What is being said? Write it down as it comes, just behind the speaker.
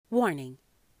Warning,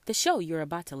 the show you're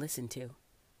about to listen to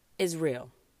is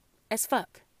real as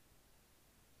fuck.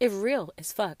 If real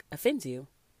as fuck offends you,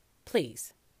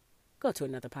 please go to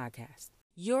another podcast.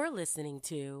 You're listening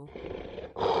to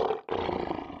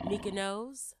Mika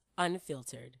Knows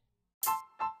Unfiltered.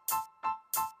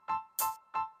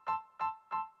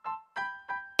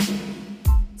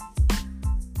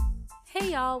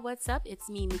 Hey y'all, what's up? It's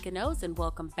me, Mika Knows, and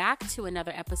welcome back to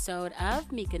another episode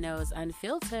of Mika Knows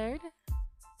Unfiltered.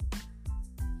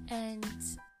 And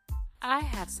I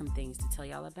have some things to tell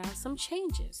y'all about, some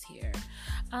changes here.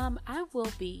 I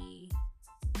will be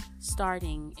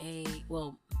restarting,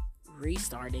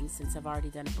 since I've already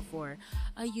done it before,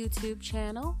 a YouTube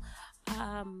channel.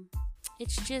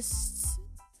 It's just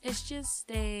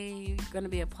going to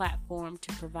be a platform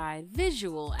to provide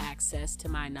visual access to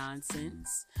my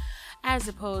nonsense, as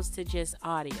opposed to just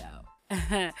audio.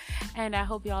 And I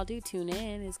hope y'all do tune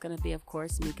in. It's going to be, of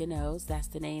course, Mika Knows. That's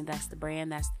the name, that's the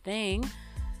brand, that's the thing.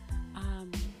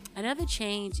 Another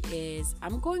change is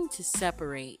I'm going to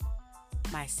separate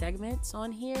my segments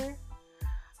on here.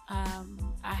 I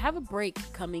have a break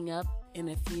coming up in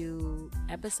a few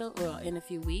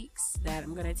weeks that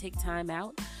I'm going to take time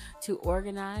out to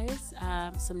organize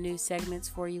some new segments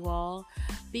for you all,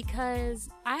 because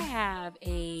I have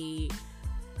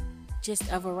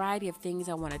just a variety of things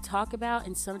I want to talk about,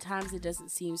 and sometimes it doesn't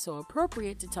seem so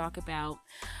appropriate to talk about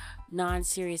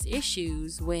non-serious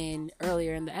issues when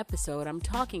earlier in the episode I'm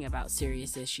talking about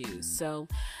serious issues. So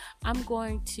I'm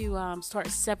going to start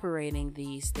separating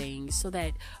these things so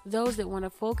that those that want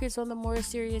to focus on the more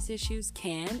serious issues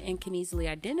can easily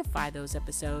identify those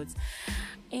episodes,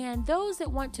 and those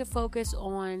that want to focus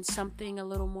on something a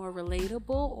little more relatable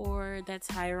or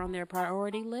that's higher on their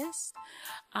priority list,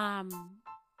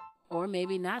 or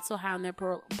maybe not so high on their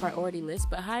priority list,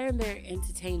 but higher on their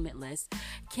entertainment list,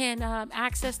 can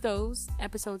access those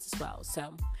episodes as well.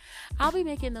 So I'll be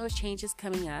making those changes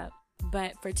coming up.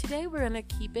 But for today, we're going to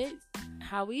keep it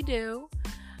how we do.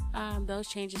 Those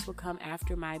changes will come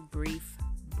after my brief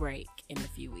break in a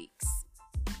few weeks.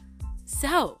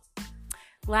 So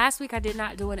last week, I did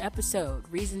not do an episode.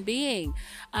 Reason being,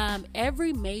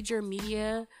 every major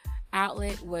media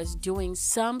outlet was doing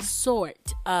some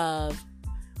sort of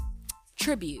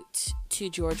tribute to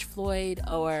George Floyd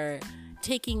or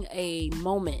taking a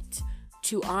moment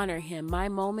to honor him. My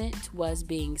moment was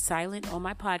being silent on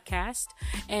my podcast,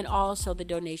 and also the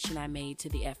donation I made to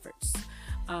the efforts.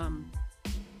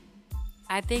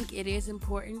 I think it is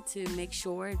important to make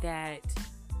sure that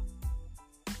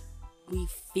we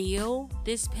feel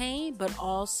this pain, but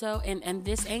also, and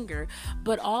this anger,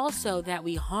 but also that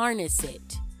we harness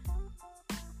it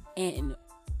and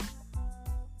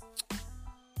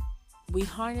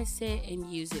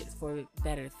use it for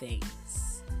better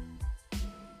things.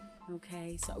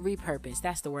 Okay, so repurpose.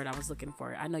 That's the word I was looking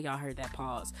for. I know y'all heard that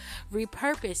pause.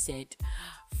 Repurpose it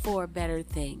for better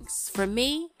things. For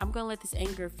me, I'm going to let this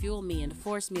anger fuel me and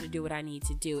force me to do what I need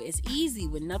to do. It's easy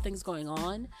when nothing's going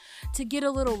on to get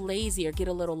a little lazy or get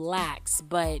a little lax,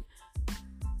 but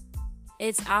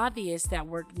it's obvious that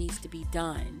work needs to be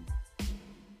done.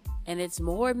 And it's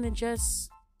more than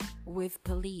just with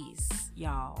police,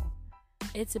 y'all.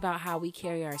 It's about how we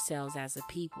carry ourselves as a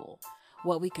people,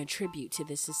 what we contribute to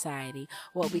this society,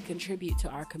 what we contribute to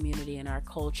our community and our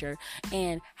culture,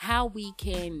 and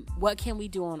what can we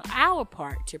do on our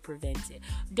part to prevent it.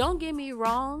 Don't get me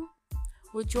wrong,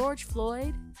 with George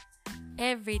Floyd,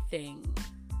 everything,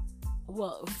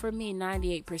 well, for me,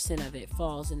 98% of it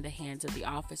falls in the hands of the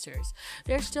officers.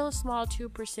 There's still a small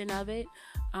 2% of it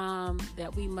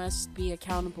that we must be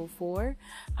accountable for.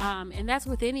 And that's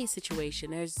with any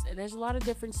situation. There's a lot of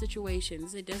different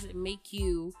situations. It doesn't make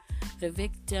you the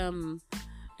victim.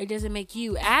 It doesn't make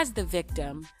you as the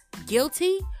victim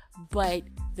guilty, but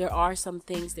there are some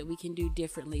things that we can do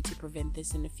differently to prevent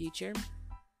this in the future.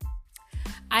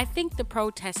 I think the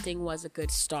protesting was a good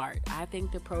start. I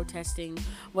think the protesting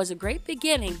was a great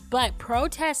beginning, but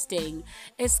protesting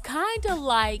is kind of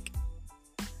like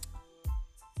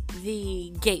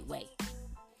the gateway.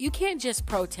 You can't just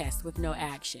protest with no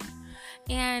action.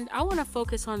 And I want to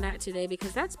focus on that today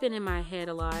because that's been in my head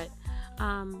a lot.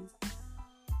 I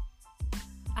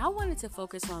wanted to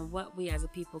focus on what we as a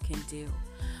people can do.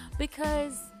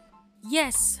 Because,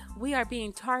 yes, we are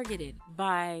being targeted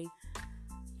by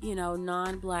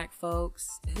non-black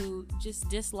folks who just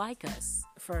dislike us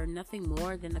for nothing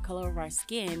more than the color of our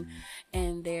skin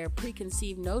and their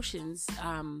preconceived notions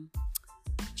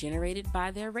generated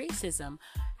by their racism.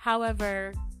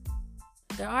 However,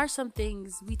 there are some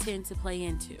things we tend to play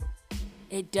into.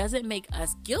 It doesn't make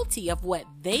us guilty of what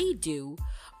they do,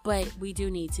 But we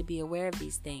do need to be aware of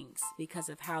these things because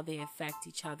of how they affect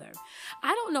each other.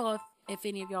 I don't know if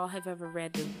any of y'all have ever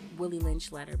read the Willie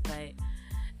Lynch letter, but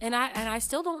and I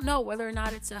still don't know whether or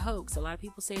not it's a hoax. A lot of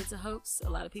people say it's a hoax. A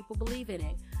lot of people believe in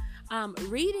it.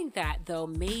 Reading that though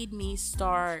made me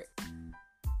start.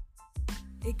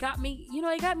 It got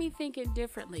me thinking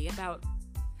differently about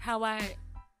how I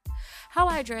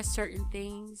address certain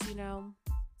things.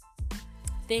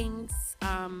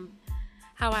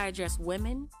 How I address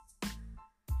women,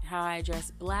 how I address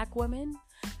black women,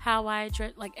 how I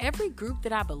address, like, every group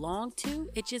that I belong to,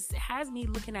 it just has me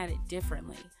looking at it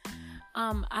differently.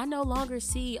 I no longer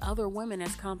see other women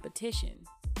as competition.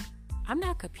 I'm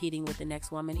not competing with the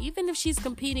next woman. Even if she's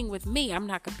competing with me, I'm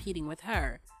not competing with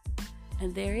her.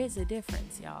 And there is a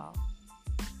difference, y'all.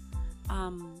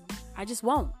 I just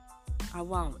won't. I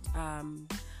won't.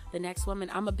 The next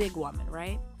woman, I'm a big woman,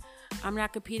 right? I'm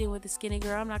not competing with the skinny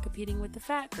girl. I'm not competing with the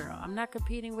fat girl. I'm not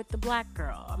competing with the black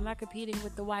girl. I'm not competing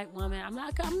with the white woman. I'm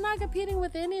not competing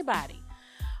with anybody.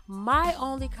 My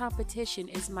only competition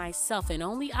is myself, and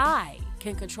only I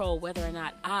can control whether or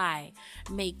not I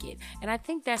make it. And I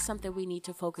think that's something we need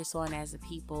to focus on as a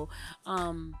people.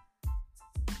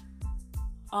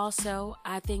 Also,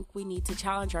 I think we need to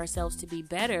challenge ourselves to be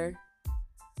better,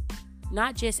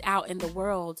 not just out in the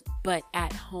world, but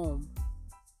at home.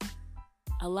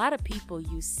 A lot of people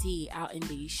you see out in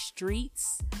these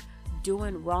streets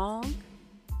doing wrong.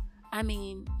 I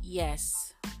mean,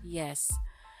 yes.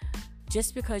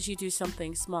 Just because you do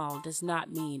something small does not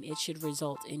mean it should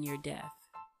result in your death.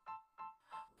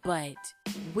 But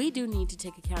we do need to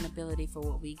take accountability for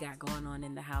what we got going on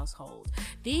in the household.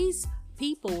 These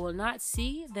people will not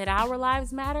see that our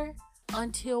lives matter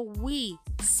until we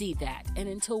see that and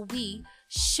until we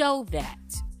show that.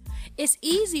 It's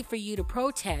easy for you to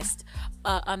protest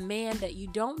a man that you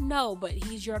don't know, but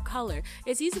he's your color.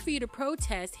 It's easy for you to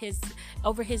protest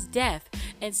over his death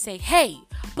and say, hey,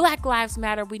 Black Lives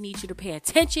Matter. We need you to pay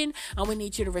attention and we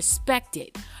need you to respect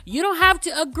it. You don't have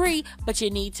to agree, but you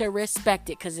need to respect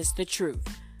it because it's the truth.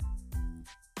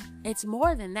 It's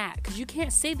more than that, because you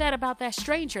can't say that about that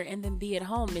stranger and then be at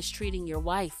home mistreating your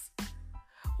wife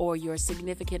or your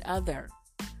significant other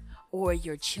or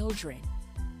your children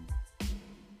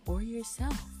or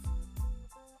yourself.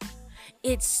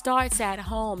 It starts at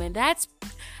home, and that's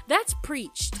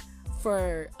preached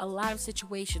for a lot of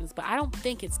situations, but I don't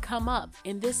think it's come up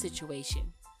in this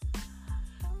situation.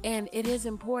 And it is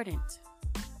important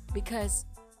because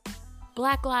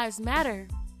Black Lives Matter,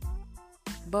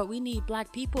 but we need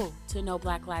black people to know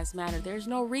Black Lives Matter. There's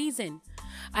no reason.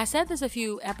 I said this a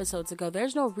few episodes ago.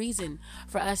 There's no reason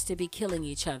for us to be killing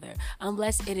each other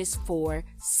unless it is for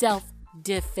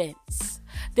self-defense.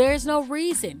 There is no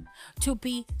reason to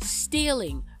be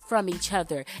stealing from each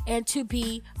other and to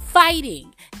be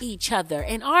fighting each other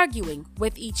and arguing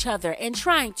with each other and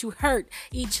trying to hurt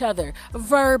each other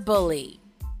verbally.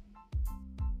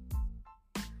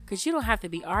 Because you don't have to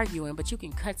be arguing, but you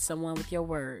can cut someone with your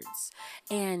words.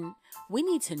 And we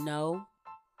need to know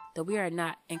that we are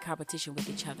not in competition with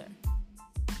each other.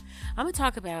 I'm going to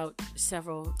talk about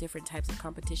several different types of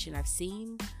competition I've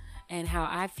seen and how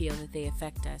I feel that they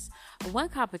affect us. One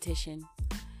competition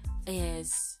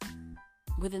is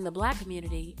within the black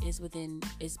community is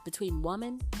between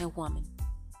woman and woman.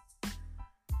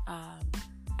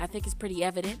 I think it's pretty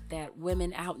evident that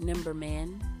women outnumber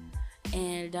men.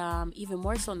 And even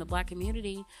more so in the black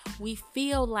community, we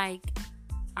feel like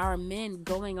our men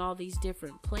going all these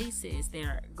different places.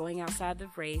 They're going outside the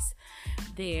race.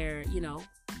 They're,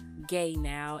 gay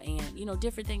now and,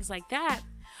 different things like that.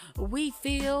 We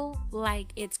feel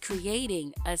like it's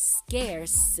creating a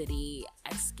scarcity,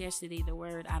 the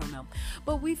word, I don't know.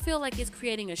 But we feel like it's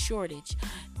creating a shortage.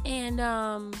 And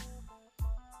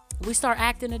we start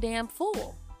acting a damn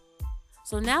fool.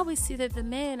 So now we see that the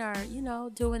men are,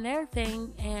 doing their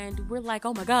thing, and we're like,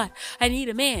 oh my God, I need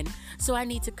a man. So I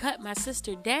need to cut my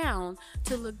sister down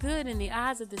to look good in the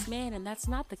eyes of this man, and that's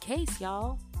not the case,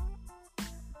 y'all.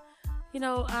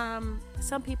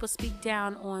 Some people speak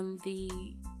down on the,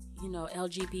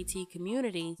 LGBT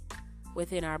community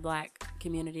within our black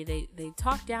community. They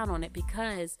talk down on it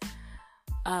because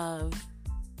of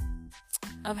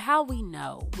how we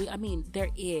know. There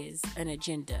is an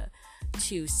agenda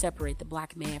to separate the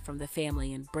black man from the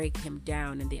family and break him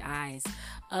down in the eyes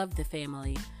of the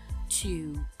family,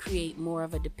 to create more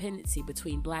of a dependency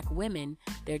between black women,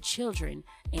 their children,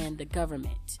 and the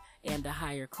government and the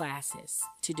higher classes,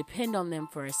 to depend on them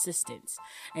for assistance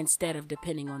instead of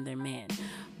depending on their man.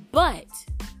 But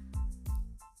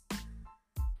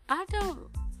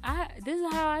this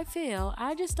is how I feel.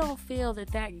 I just don't feel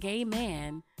that gay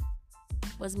man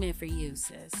what's meant for you,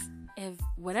 sis. If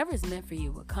whatever is meant for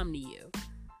you will come to you.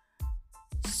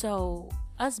 So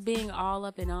us being all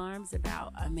up in arms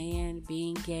about a man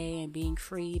being gay and being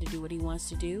free to do what he wants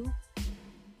to do,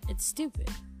 it's stupid.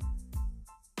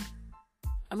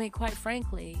 I mean, quite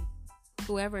frankly,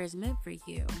 whoever is meant for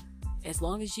you, as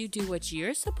long as you do what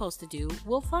you're supposed to do,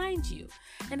 will find you.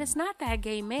 And it's not that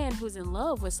gay man who's in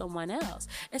love with someone else.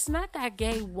 It's not that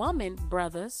gay woman,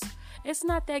 brothers. It's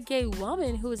not that gay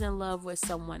woman who's in love with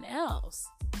someone else.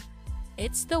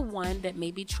 It's the one that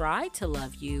maybe tried to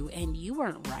love you and you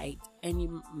weren't right and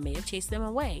you may have chased them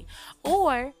away.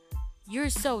 Or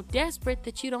you're so desperate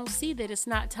that you don't see that it's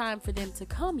not time for them to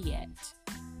come yet.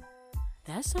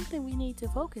 That's something we need to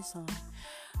focus on.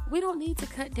 We don't need to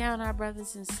cut down our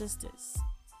brothers and sisters.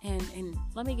 And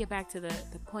let me get back to the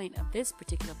point of this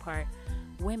particular part.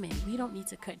 Women, we don't need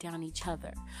to cut down each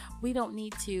other. We don't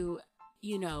need to,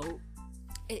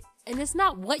 and it's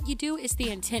not what you do, it's the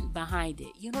intent behind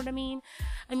it. You know what I mean?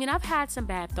 I mean, I've had some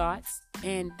bad thoughts,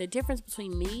 and the difference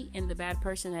between me and the bad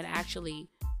person that actually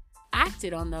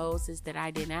acted on those is that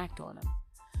I didn't act on them.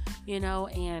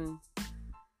 And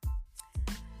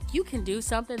you can do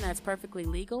something that's perfectly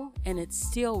legal and it's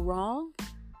still wrong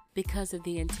because of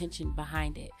the intention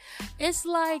behind it. It's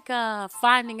like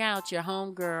finding out your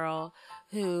homegirl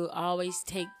who always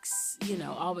takes,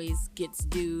 always gets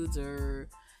dudes or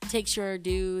takes your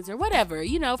dudes or whatever.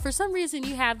 For some reason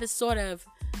you have this sort of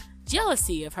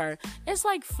jealousy of her. It's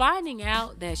like finding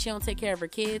out that she don't take care of her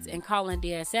kids and calling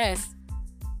DSS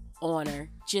on her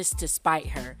just to spite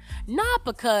her. Not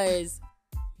because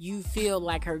you feel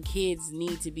like her kids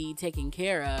need to be taken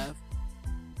care of,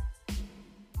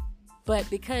 but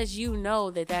because you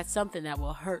know that that's something that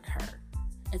will hurt her.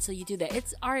 And so you do that.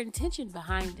 It's our intention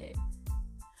behind it.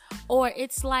 Or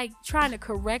it's like trying to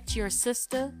correct your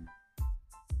sister,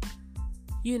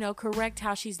 correct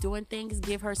how she's doing things,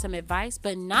 give her some advice,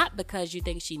 but not because you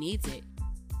think she needs it.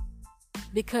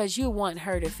 Because you want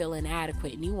her to feel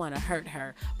inadequate and you want to hurt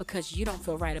her because you don't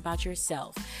feel right about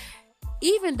yourself.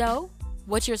 Even though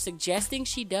what you're suggesting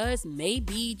she does may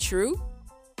be true,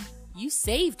 you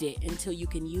saved it until you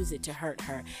can use it to hurt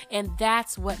her. And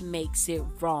that's what makes it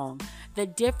wrong. The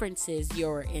difference is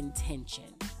your intention.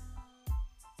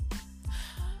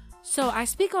 So I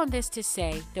speak on this to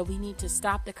say that we need to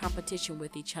stop the competition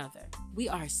with each other. We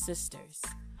are sisters.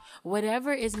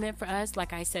 Whatever is meant for us,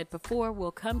 like I said before,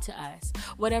 will come to us.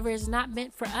 Whatever is not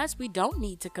meant for us, we don't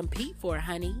need to compete for,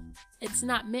 honey. It's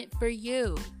not meant for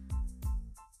you.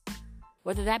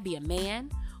 Whether that be a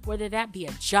man, whether that be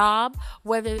a job,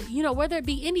 whether it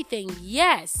be anything,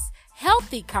 yes,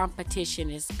 healthy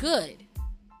competition is good.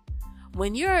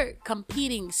 When you're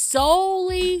competing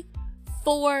solely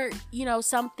for,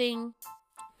 something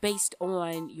based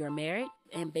on your merit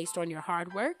and based on your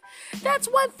hard work, that's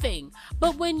one thing.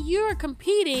 But when you're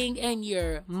competing and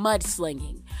you're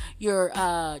mudslinging, you're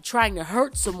trying to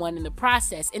hurt someone in the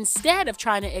process, instead of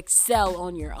trying to excel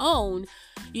on your own,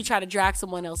 you try to drag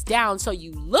someone else down so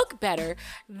you look better.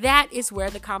 That is where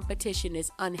the competition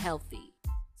is unhealthy.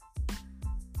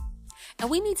 And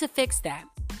we need to fix that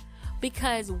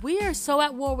because we are so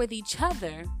at war with each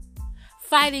other,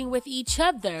 fighting with each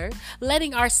other,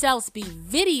 letting ourselves be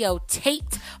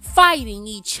videotaped, fighting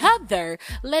each other,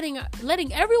 letting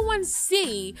everyone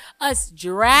see us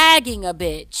dragging a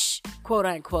bitch, quote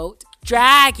unquote,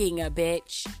 dragging a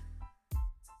bitch.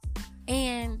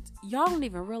 And y'all don't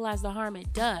even realize the harm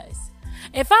it does.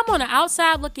 If I'm on the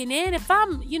outside looking in, if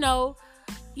I'm,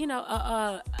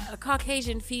 a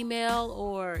Caucasian female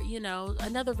or,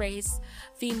 another race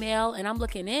female, and I'm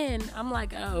looking in, I'm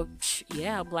like, oh,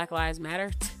 yeah, Black Lives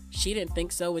Matter. She didn't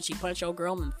think so when she punched old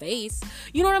girl in the face.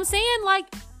 You know what I'm saying?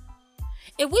 Like,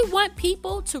 if we want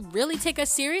people to really take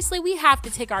us seriously, we have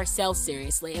to take ourselves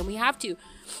seriously, and we have to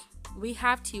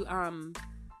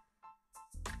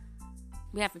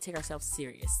take ourselves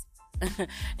serious.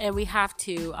 And we have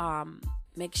to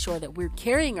make sure that we're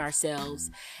carrying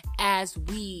ourselves as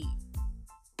we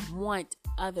want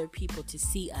other people to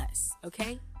see us,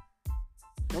 okay?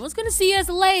 No one's gonna see you as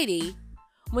a lady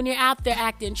when you're out there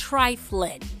acting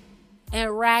trifling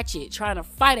and ratchet, trying to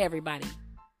fight everybody.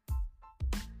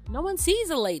 No one sees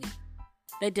a lady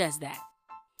that does that.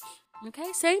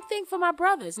 Okay, same thing for my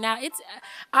brothers. Now, it's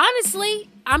honestly,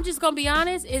 I'm just gonna be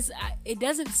honest, it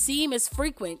doesn't seem as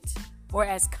frequent or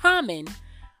as common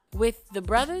with the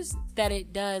brothers that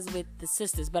it does with the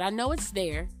sisters, but I know it's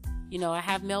there. I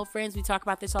have male friends, we talk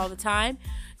about this all the time.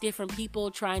 Different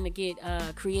people trying to get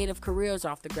creative careers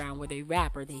off the ground, where they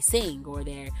rap or they sing or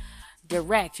they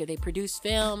direct or they produce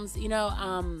films. You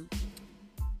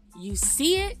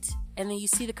see it and then you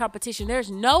see the competition. There's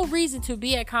no reason to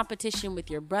be at competition with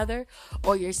your brother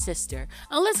or your sister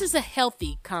unless it's a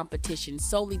healthy competition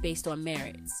solely based on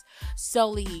merits,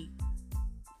 solely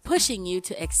pushing you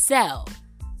to excel,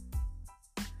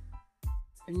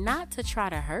 not to try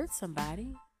to hurt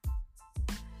somebody.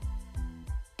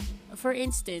 For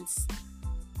instance,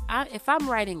 if I'm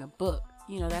writing a book,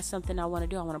 that's something I want to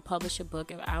do. I want to publish a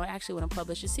book. I actually want to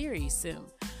publish a series soon.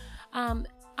 I'm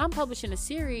publishing a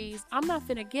series. I'm not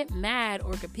finna get mad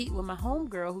or compete with my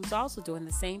homegirl who's also doing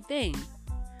the same thing.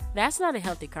 That's not a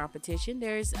healthy competition.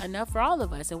 There's enough for all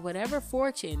of us, and whatever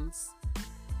fortunes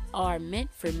are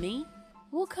meant for me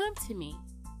will come to me.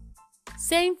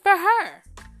 Same for her.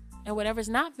 And whatever's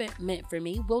not meant for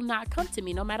me will not come to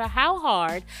me, no matter how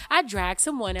hard I drag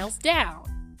someone else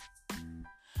down.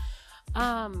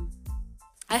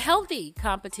 A healthy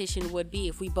competition would be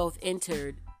if we both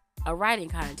entered a writing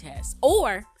contest,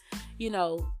 or,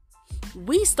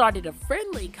 we started a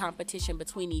friendly competition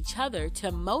between each other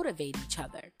to motivate each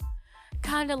other.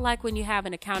 Kind of like when you have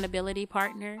an accountability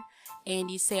partner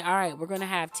and you say, all right, we're going to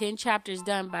have 10 chapters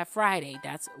done by Friday.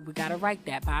 We got to write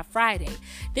that by Friday.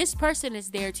 This person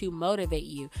is there to motivate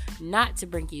you, not to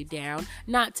bring you down,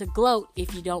 not to gloat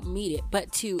if you don't meet it,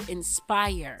 but to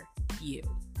inspire you.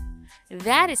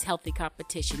 That is healthy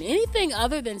competition. Anything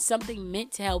other than something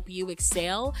meant to help you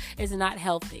excel is not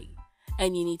healthy,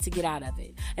 and you need to get out of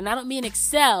it. And I don't mean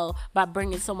excel by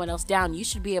bringing someone else down. You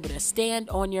should be able to stand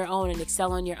on your own and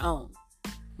excel on your own.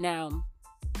 Now,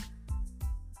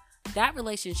 that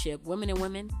relationship, women and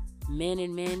women, men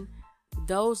and men,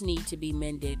 those need to be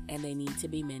mended, and they need to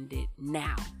be mended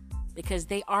now because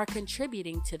they are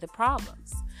contributing to the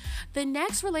problems. The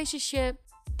next relationship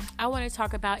I want to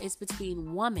talk about is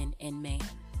between woman and man.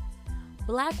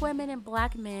 Black women and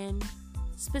black men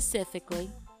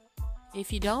specifically.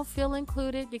 If you don't feel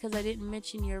included because I didn't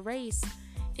mention your race,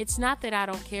 it's not that I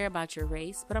don't care about your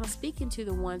race, but I'm speaking to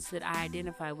the ones that I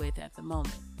identify with at the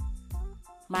moment.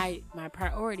 My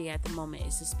priority at the moment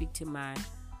is to speak to my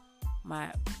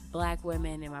black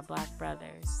women and my black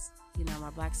brothers, my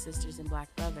black sisters and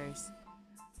black brothers.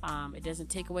 It doesn't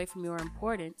take away from your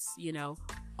importance.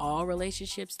 All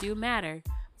relationships do matter,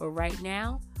 but right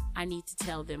now I need to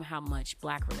tell them how much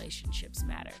black relationships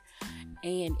matter.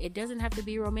 And it doesn't have to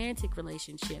be romantic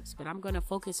relationships, but I'm going to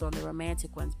focus on the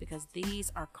romantic ones because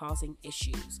these are causing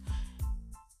issues.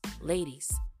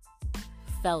 Ladies,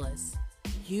 fellas,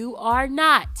 you are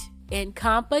not in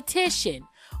competition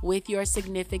with your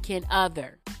significant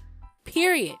other.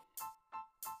 Period.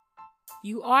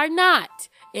 You are not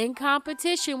in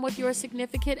competition with your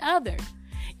significant other.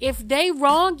 If they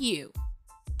wrong you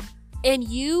and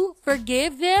you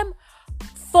forgive them,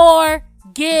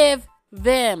 forgive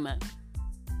them.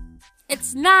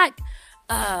 It's not,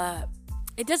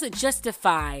 it doesn't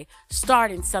justify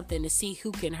starting something to see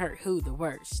who can hurt who the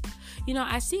worst.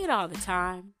 I see it all the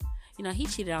time. He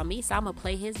cheated on me, so I'm going to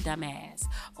play his dumb ass.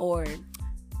 Or,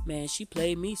 man, she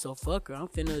played me, so fuck her. I'm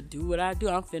finna do what I do.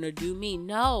 I'm finna do me.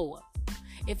 No.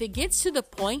 If it gets to the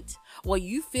point where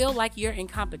you feel like you're in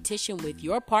competition with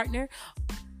your partner,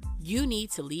 you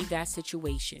need to leave that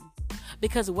situation.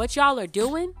 Because what y'all are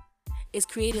doing is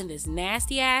creating this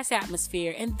nasty ass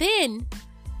atmosphere, and then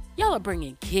y'all are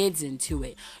bringing kids into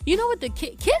it. You know what? The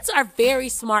kids are very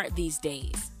smart these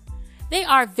days. They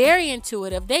are very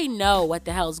intuitive. They know what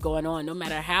the hell's going on. No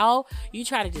matter how you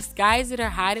try to disguise it or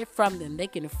hide it from them, they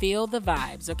can feel the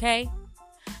vibes, okay?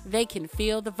 They can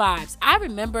feel the vibes. I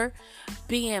remember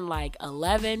being like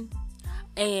 11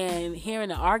 and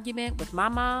hearing an argument with my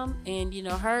mom and,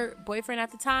 her boyfriend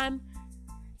at the time,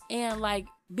 and like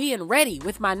being ready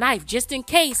with my knife just in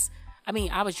case. I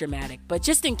mean, I was dramatic, but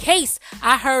just in case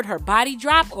I heard her body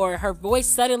drop or her voice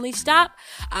suddenly stop,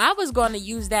 I was going to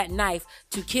use that knife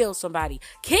to kill somebody.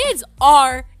 Kids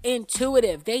are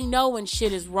intuitive. They know when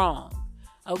shit is wrong.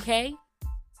 Okay?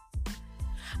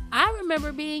 I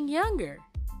remember being younger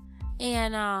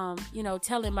and,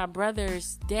 telling my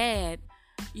brother's dad,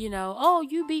 oh,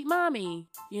 you beat mommy,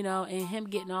 and him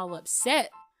getting all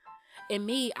upset. And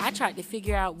me, I tried to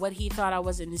figure out what he thought I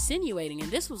was insinuating.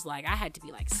 And this was like, I had to be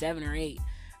like 7 or 8,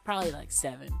 probably like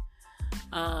 7.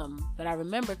 But I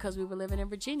remember because we were living in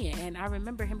Virginia, and I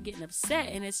remember him getting upset.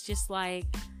 And it's just like,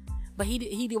 but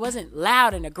he wasn't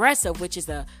loud and aggressive, which is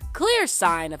a clear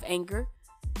sign of anger.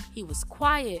 He was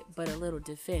quiet, but a little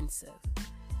defensive.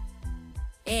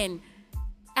 And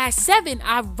at 7,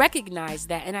 I recognized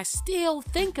that, and I still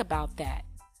think about that.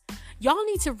 Y'all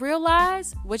need to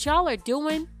realize what y'all are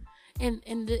doing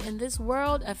in this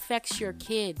world affects your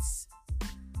kids.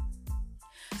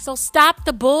 So stop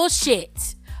the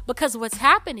bullshit. Because what's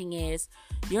happening is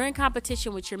you're in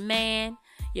competition with your man.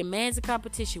 Your man's in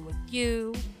competition with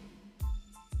you.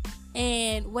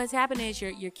 And what's happening is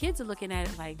your kids are looking at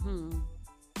it like,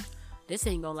 this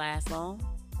ain't gonna last long.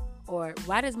 Or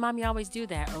why does mommy always do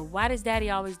that? Or why does daddy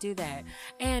always do that?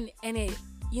 And it,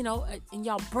 and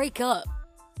y'all break up.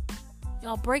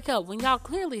 Y'all break up when y'all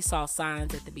clearly saw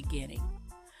signs at the beginning.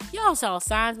 Y'all saw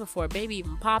signs before baby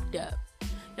even popped up.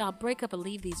 Y'all break up and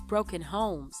leave these broken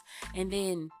homes. And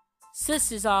then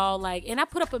sister's all like, and I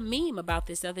put up a meme about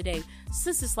this the other day.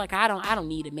 Sister's like, I don't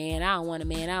need a man. I don't want a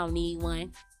man. I don't need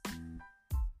one.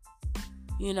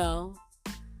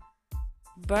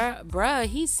 Bruh,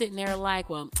 he's sitting there like,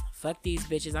 well, fuck these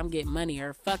bitches, I'm getting money.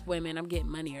 Or fuck women, I'm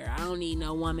getting money. Or I don't need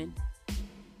no woman.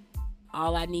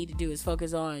 All I need to do is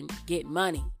focus on get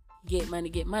money. Get money,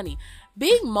 get money.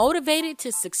 Being motivated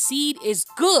to succeed is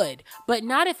good, but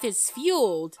not if it's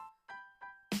fueled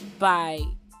by,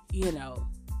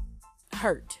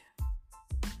 hurt.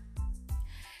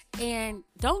 And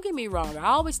don't get me wrong, I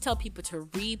always tell people to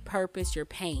repurpose your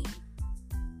pain.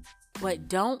 But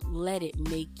don't let it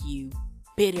make you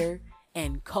bitter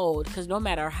and cold. Because no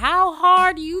matter how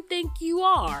hard you think you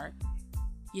are,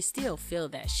 you still feel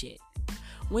that shit.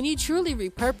 When you truly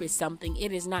repurpose something,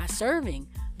 it is not serving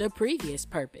the previous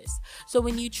purpose. So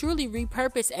when you truly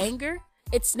repurpose anger,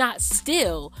 it's not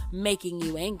still making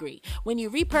you angry. When you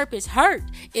repurpose hurt,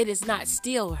 it is not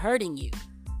still hurting you.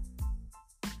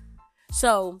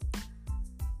 So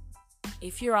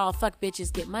if you're all fuck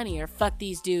bitches get money or fuck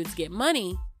these dudes get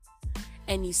money,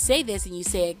 and you say this and you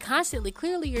say it constantly,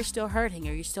 clearly you're still hurting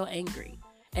or you're still angry.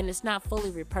 And it's not fully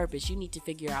repurposed. You need to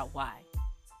figure out why.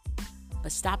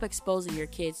 But stop exposing your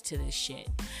kids to this shit.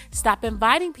 Stop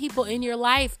inviting people in your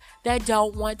life that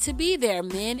don't want to be there,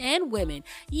 men and women.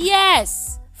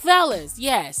 Yes, fellas,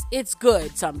 yes, it's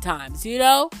good sometimes,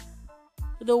 The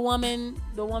woman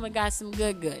got some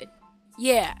good.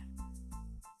 Yeah.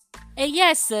 And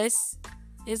yes, sis,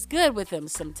 it's good with him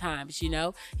sometimes,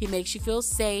 He makes you feel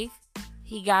safe.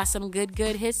 He got some good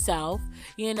himself,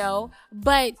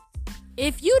 But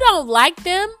if you don't like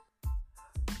them,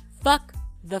 fuck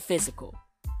the physical.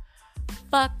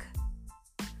 Fuck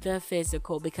the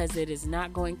physical, because it is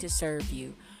not going to serve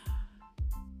you.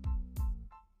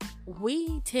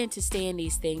 We tend to stay in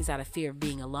these things out of fear of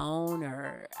being alone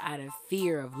or out of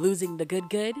fear of losing the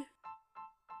good.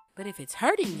 But if it's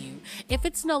hurting you, if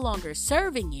it's no longer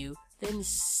serving you, then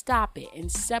stop it and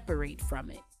separate from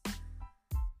it.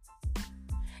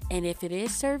 And if it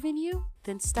is serving you,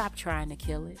 then stop trying to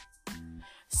kill it.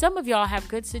 Some of y'all have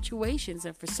good situations,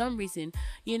 and for some reason,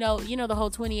 the whole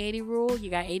 20-80 rule, you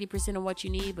got 80% of what you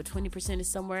need, but 20% is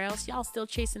somewhere else. Y'all still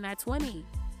chasing that 20.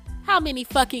 How many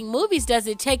fucking movies does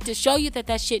it take to show you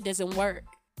that shit doesn't work?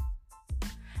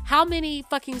 How many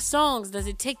fucking songs does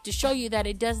it take to show you that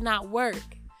it does not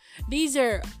work? These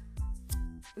are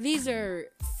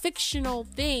fictional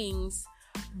things,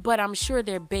 but I'm sure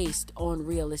they're based on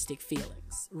realistic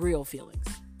feelings, real feelings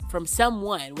from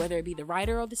someone, whether it be the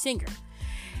writer or the singer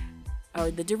or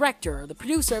the director or the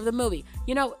producer of the movie.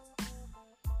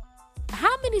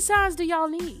 How many signs do y'all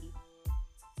need?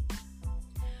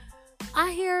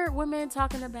 I hear women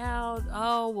talking about,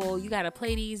 you got to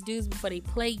play these dudes before they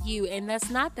play you. And that's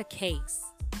not the case.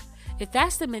 If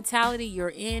that's the mentality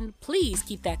you're in, please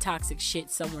keep that toxic shit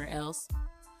somewhere else.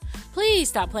 Please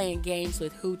stop playing games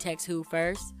with who texts who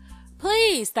first.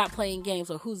 Please stop playing games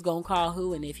with who's gonna call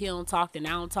who, and if he don't talk, then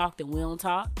I don't talk, then we don't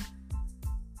talk.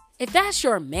 If that's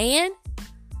your man,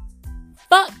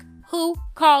 fuck who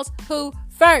calls who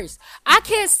first. I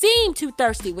can't seem too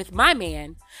thirsty with my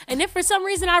man. And if for some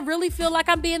reason I really feel like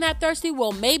I'm being that thirsty,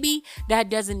 well, maybe that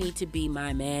doesn't need to be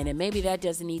my man, and maybe that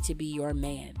doesn't need to be your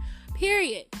man.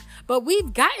 Period. But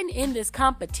we've gotten in this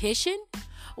competition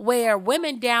where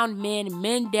women down men,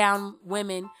 men down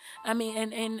women. I mean,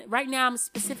 and right now I'm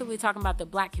specifically talking about the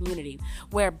black community,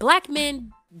 where black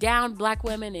men down black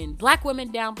women and black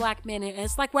women down black men. And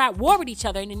it's like we're at war with each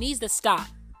other, and it needs to stop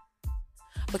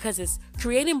because it's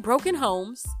creating broken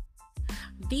homes.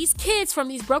 These kids from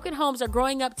these broken homes are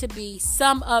growing up to be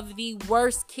some of the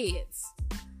worst kids.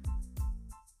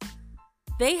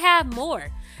 They have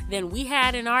more than we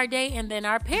had in our day and than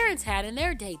our parents had in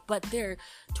their day, but they're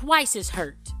twice as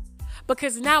hurt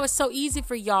because now it's so easy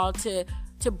for y'all to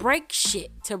break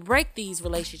shit, to break these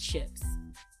relationships.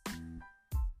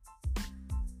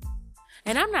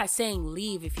 And I'm not saying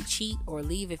leave if you cheat or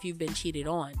leave if you've been cheated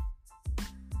on.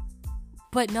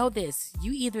 But know this,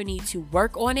 you either need to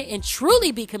work on it and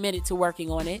truly be committed to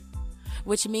working on it,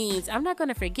 which means I'm not going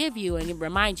to forgive you and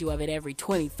remind you of it every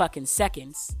 20 fucking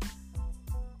seconds.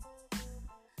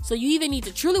 So you either need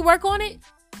to truly work on it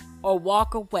or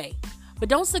walk away. But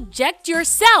don't subject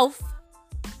yourself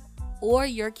or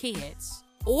your kids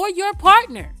or your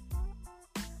partner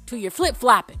to your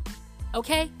flip-flopping.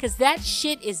 Okay? Because that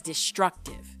shit is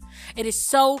destructive. It is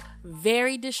so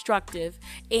very destructive,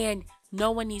 and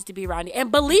no one needs to be around it.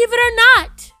 And believe it or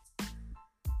not,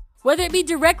 whether it be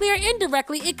directly or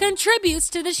indirectly, it contributes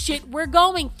to the shit we're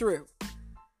going through.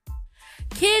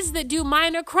 Kids that do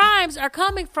minor crimes are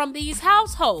coming from these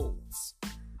households.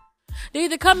 They're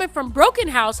either coming from broken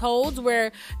households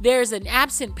where there's an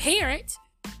absent parent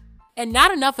and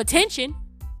not enough attention,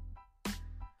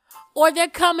 or they're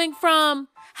coming from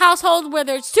households where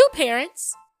there's two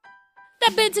parents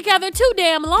that been together too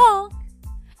damn long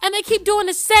and they keep doing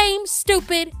the same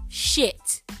stupid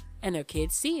shit, and their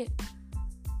kids see it.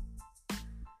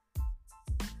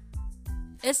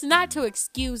 It's not to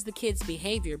excuse the kid's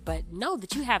behavior, but know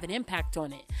that you have an impact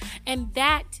on it. And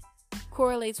that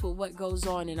correlates with what goes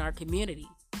on in our community.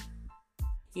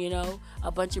 You know,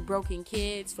 a bunch of broken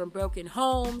kids from broken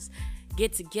homes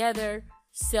get together,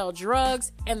 sell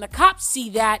drugs, and the cops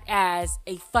see that as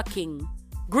a fucking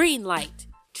green light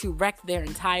to wreck their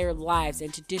entire lives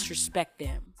and to disrespect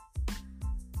them.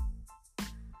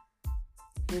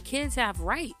 Your kids have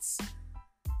rights,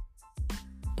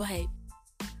 but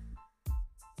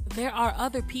there are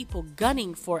other people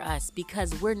gunning for us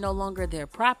because we're no longer their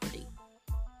property.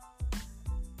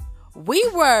 We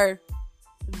were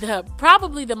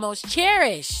probably the most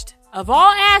cherished of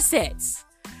all assets.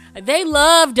 They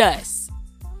loved us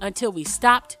until we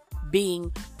stopped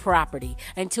being property,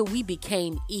 until we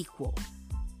became equal.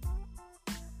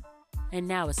 And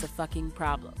now it's a fucking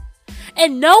problem.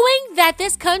 And knowing that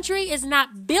this country is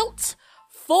not built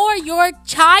for your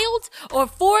child or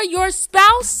for your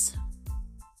spouse,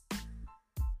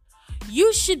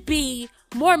 you should be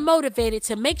more motivated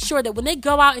to make sure that when they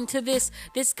go out into this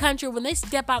country, when they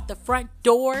step out the front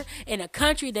door in a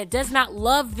country that does not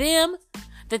love them,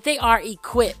 that they are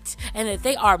equipped and that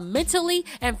they are mentally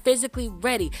and physically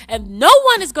ready. And no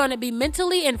one is going to be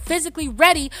mentally and physically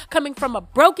ready coming from a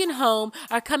broken home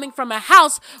or coming from a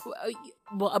house,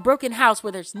 a broken house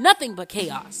where there's nothing but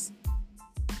chaos.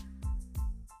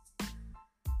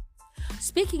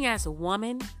 Speaking as a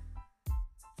woman,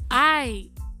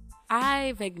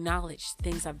 I've acknowledged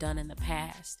things I've done in the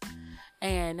past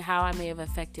and how I may have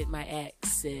affected my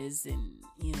exes. And,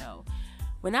 you know,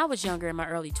 when I was younger in my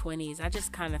early 20s, I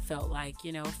just kind of felt like,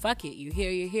 you know, fuck it. You're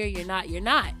here, you're not. You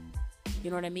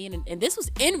know what I mean? And this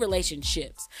was in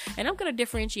relationships. And I'm going to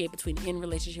differentiate between in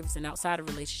relationships and outside of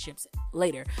relationships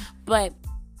later. But,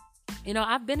 you know,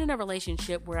 I've been in a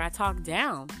relationship where I talked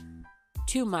down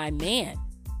to my man.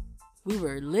 We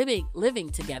were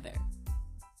living together.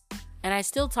 And I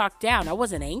still talked down. I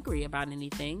wasn't angry about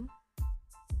anything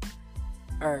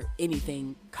or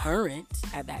anything current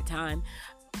at that time.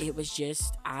 It was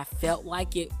just, I felt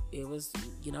like it was,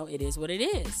 you know, it is what it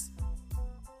is.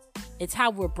 It's how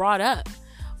we're brought up.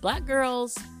 Black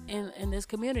girls in this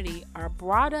community are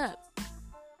brought up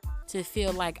to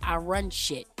feel like I run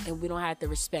shit and we don't have to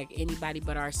respect anybody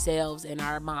but ourselves and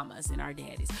our mamas and our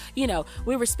daddies. You know,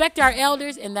 we respect our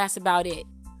elders and that's about it.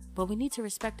 But we need to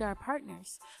respect our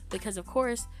partners because, of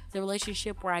course, the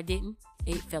relationship where I didn't,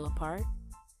 it fell apart.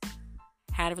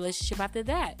 Had a relationship after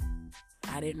that.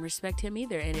 I didn't respect him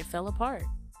either, and it fell apart.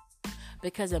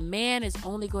 Because a man is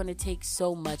only going to take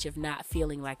so much of not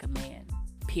feeling like a man.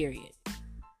 Period.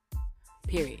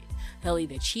 He'll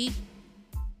either cheat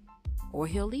or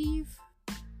he'll leave.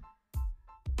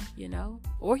 You know,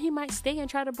 or he might stay and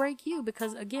try to break you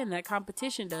because, again, that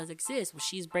competition does exist. Well,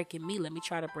 she's breaking me. Let me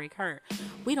try to break her.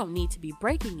 We don't need to be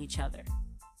breaking each other.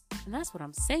 And that's what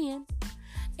I'm saying.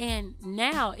 And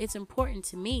now it's important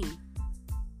to me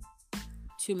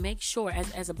to make sure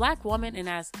as a black woman and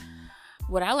as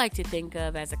what I like to think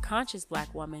of as a conscious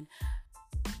black woman,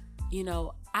 you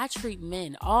know, I treat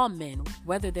men, all men,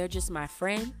 whether they're just my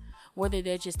friend, whether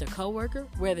they're just a coworker,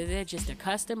 whether they're just a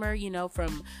customer, you know,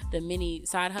 from the many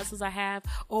side hustles I have,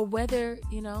 or whether,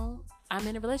 you know, I'm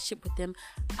in a relationship with them,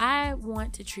 I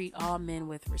want to treat all men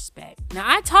with respect. Now,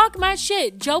 I talk my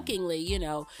shit jokingly, you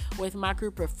know, with my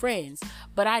group of friends,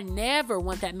 but I never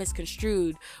want that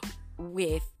misconstrued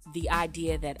with the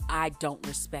idea that I don't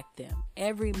respect them.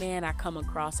 Every man I come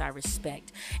across, I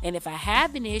respect. And if I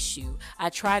have an issue, I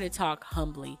try to talk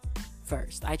humbly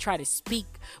first. I try to speak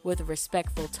with a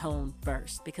respectful tone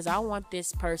first because I want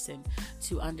this person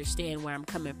to understand where I'm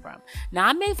coming from. Now,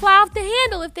 I may fly off the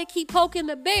handle if they keep poking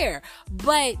the bear,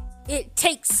 but it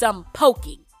takes some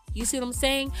poking. You see what I'm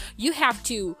saying? You have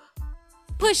to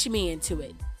push me into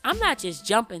it. I'm not just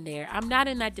jumping there. I'm not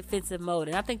in that defensive mode.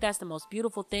 And I think that's the most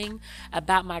beautiful thing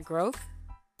about my growth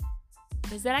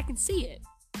is that I can see it.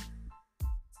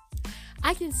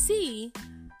 I can see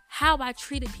how I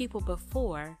treated people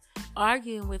before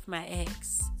arguing with my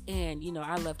ex, and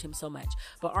I loved him so much,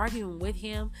 but arguing with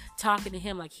him, talking to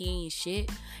him like he ain't shit,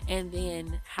 and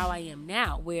then how I am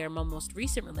now, where my most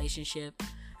recent relationship,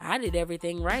 I did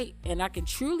everything right, and I can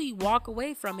truly walk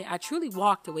away from it. I truly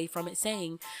walked away from it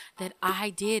saying that I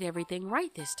did everything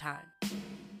right this time.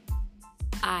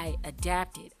 I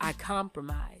adapted, I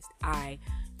compromised, I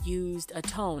used a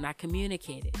tone, I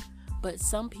communicated. But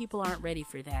some people aren't ready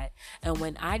for that. And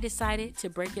when I decided to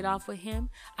break it off with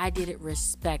him, I did it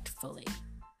respectfully.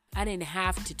 I didn't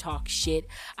have to talk shit.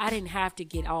 I didn't have to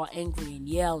get all angry and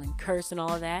yell and curse and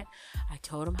all of that. I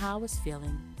told him how I was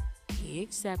feeling. He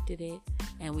accepted it,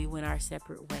 and we went our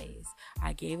separate ways.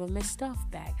 I gave him his stuff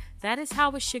back. That is how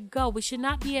it should go. We should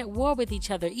not be at war with each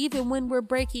other, even when we're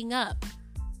breaking up.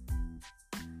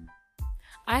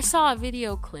 I saw a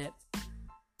video clip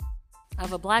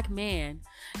of a black man,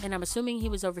 and I'm assuming he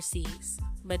was overseas,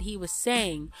 but he was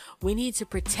saying, we need to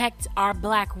protect our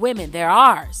black women. They're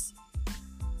ours.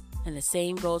 And the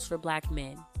same goes for black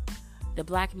men. The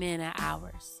black men are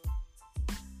ours.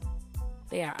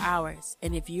 They are ours.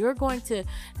 And if you're going to,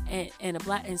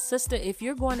 and sister, if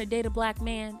you're going to date a black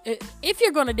man, if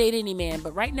you're going to date any man,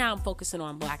 but right now I'm focusing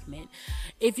on black men.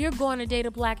 If you're going to date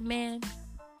a black man,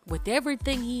 with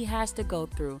everything he has to go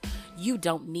through, you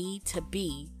don't need to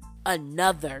be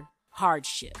another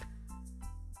hardship.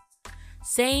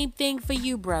 Same thing for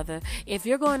you, brother. If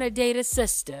you're going to date a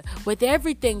sister with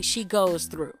everything she goes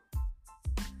through,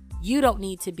 you don't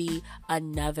need to be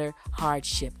another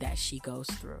hardship that she goes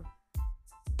through.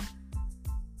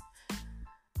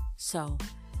 So,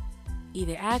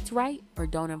 either act right or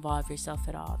don't involve yourself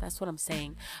at all. That's what I'm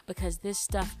saying. Because this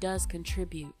stuff does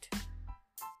contribute.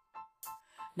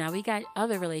 Now, we got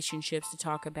other relationships to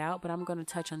talk about, but I'm going to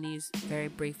touch on these very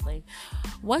briefly.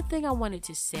 One thing I wanted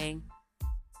to say,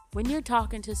 when you're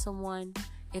talking to someone,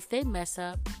 if they mess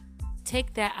up,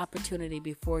 take that opportunity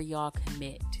before y'all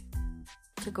commit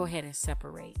to go ahead and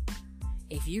separate.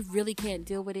 If you really can't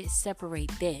deal with it,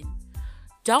 separate then.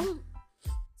 Don't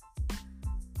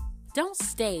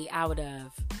stay out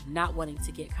of not wanting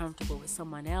to get comfortable with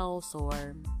someone else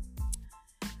or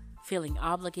feeling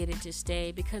obligated to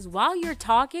stay, because while you're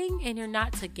talking and you're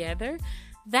not together,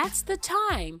 that's the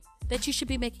time that you should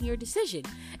be making your decision.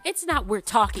 It's not we're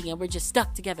talking and we're just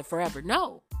stuck together forever.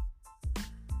 No.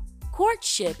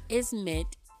 Courtship is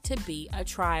meant to be a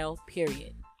trial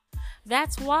period.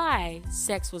 That's why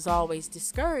sex was always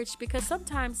discouraged, because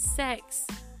sometimes sex,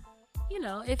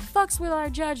 it fucks with our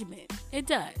judgment. It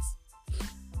does.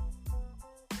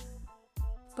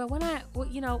 But what I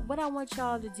want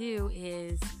y'all to do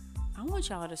is, I want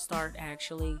y'all to start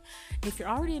actually, if you're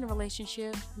already in a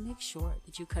relationship, make sure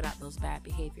that you cut out those bad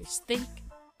behaviors. Think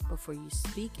before you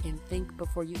speak and think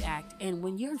before you act. And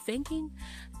when you're thinking,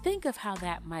 think of how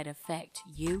that might affect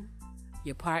you,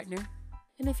 your partner,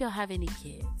 and if you'll have any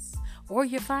kids or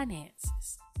your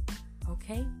finances.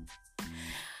 Okay?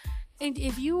 And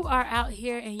if you are out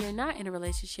here and you're not in a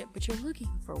relationship, but you're looking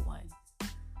for one,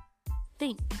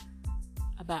 think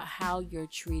about how you're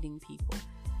treating people.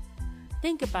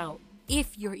 Think about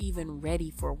if you're even ready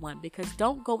for one, because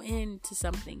don't go into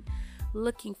something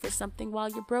looking for something while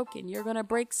you're broken. You're going to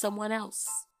break someone else.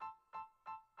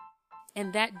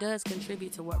 And that does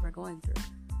contribute to what we're going through.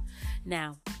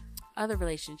 Now, other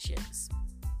relationships.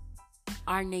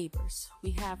 Our neighbors.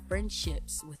 We have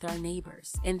friendships with our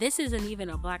neighbors. And this isn't even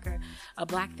a black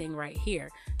thing right here.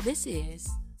 This is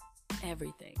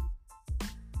everything.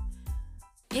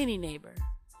 Any neighbor,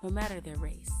 no matter their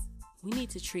race, we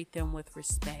need to treat them with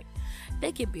respect.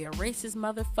 They could be a racist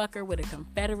motherfucker with a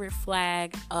Confederate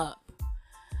flag up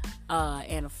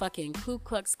and a fucking Ku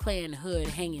Klux Klan hood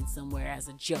hanging somewhere as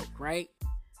a joke, right?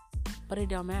 But it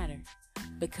don't matter,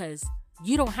 because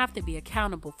you don't have to be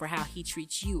accountable for how he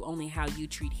treats you, only how you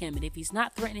treat him. And if he's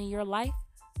not threatening your life,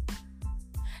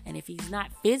 and if he's not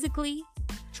physically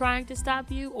trying to stop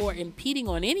you or impeding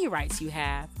on any rights you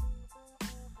have,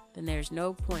 then there's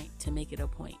no point to make it a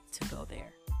point to go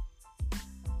there.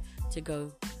 To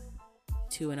go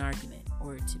to an argument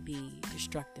or to be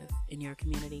destructive in your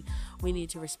community. We need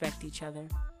to respect each other.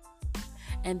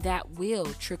 And that will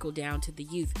trickle down to the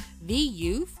youth. The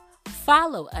youth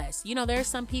follow us. There are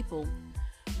some people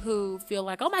who feel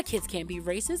like, oh, my kids can't be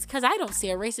racist because I don't see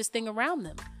a racist thing around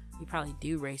them. You probably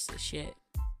do racist shit,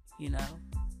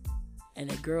 And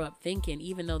they grow up thinking,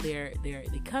 even though they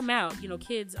come out,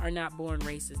 kids are not born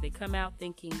racist. They come out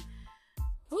thinking,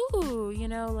 ooh,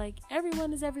 like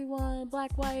everyone is everyone,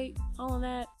 black, white, all of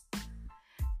that.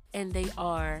 And they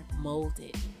are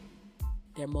molded.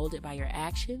 They're molded by your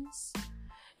actions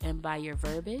and by your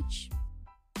verbiage.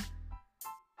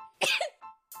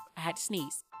 I had to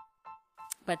sneeze.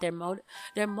 but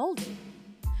they're molded.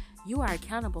 You are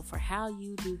accountable for how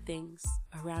you do things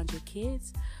around your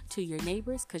kids, to your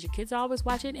neighbors, because your kids are always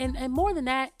watching. And more than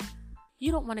that,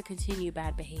 you don't want to continue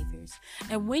bad behaviors.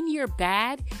 And when you're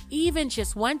bad, even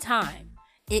just one time,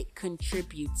 it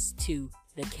contributes to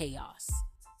the chaos.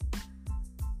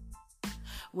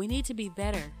 We need to be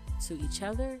better to each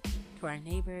other, to our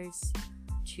neighbors,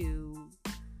 to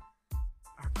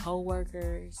our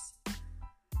co-workers,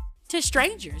 to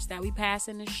strangers that we pass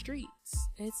in the streets.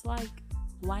 It's like,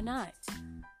 why not?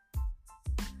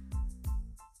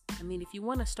 I mean, if you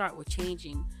want to start with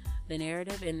changing the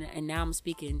narrative, and now I'm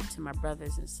speaking to my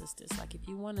brothers and sisters, like if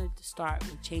you want to start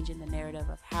with changing the narrative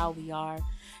of how we are,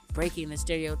 breaking the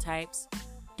stereotypes,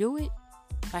 do it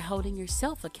by holding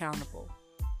yourself accountable.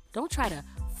 Don't try to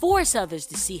force others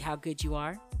to see how good you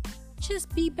are.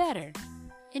 Just be better.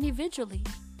 And eventually,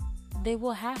 they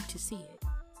will have to see it.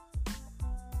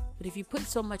 But if you put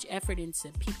so much effort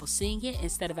into people seeing it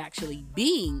instead of actually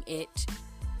being it,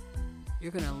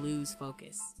 you're going to lose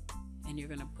focus. And you're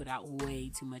going to put out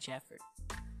way too much effort.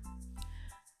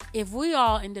 If we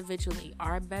all individually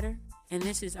are better, and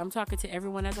I'm talking to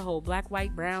everyone as a whole, black,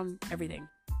 white, brown, everything.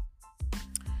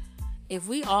 If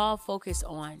we all focus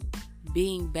on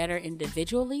being better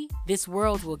individually, this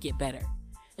world will get better.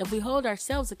 If we hold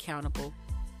ourselves accountable,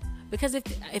 because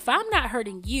if I'm not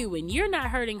hurting you and you're not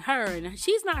hurting her and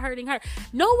she's not hurting her,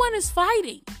 no one is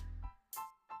fighting.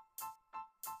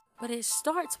 But it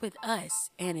starts with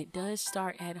us, and it does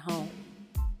start at home.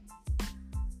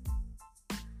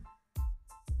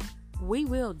 We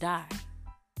will die.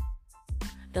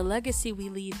 The legacy we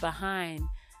leave behind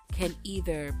can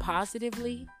either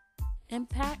positively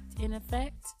impact and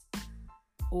affect,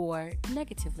 or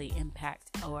negatively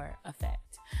impact or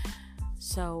affect.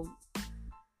 So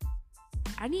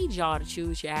I need y'all to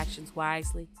choose your actions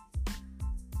wisely.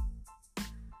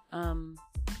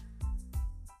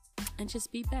 And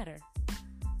just be better.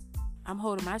 I'm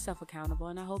holding myself accountable,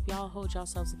 and I hope y'all hold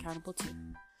yourselves accountable too.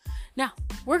 Now,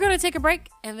 we're going to take a break,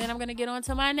 and then I'm going to get on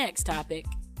to my next topic.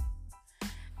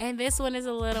 And this one is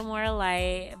a little more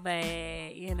light, but,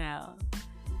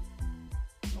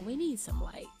 we need some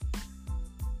light.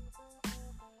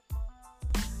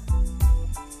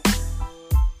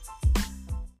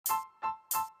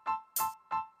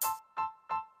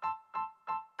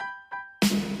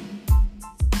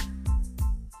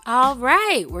 All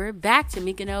right, we're back to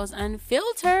Mika Knows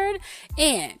Unfiltered,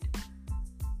 and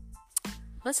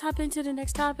let's hop into the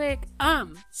next topic.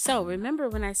 So remember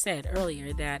when I said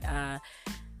earlier that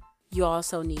you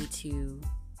also need to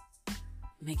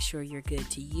make sure you're good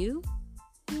to you?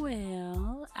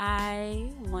 Well,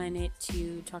 I wanted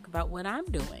to talk about what I'm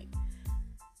doing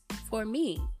for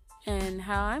me and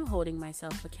how I'm holding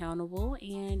myself accountable,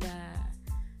 and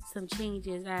some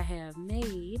changes I have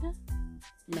made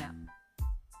now.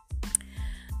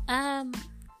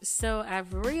 So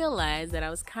I've realized that I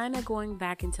was kind of going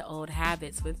back into old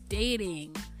habits with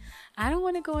dating. I don't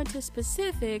want to go into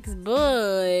specifics,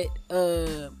 but,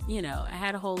 I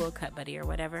had a whole little cut buddy or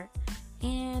whatever.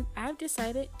 And I've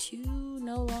decided to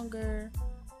no longer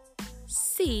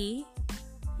see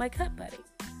my cut buddy.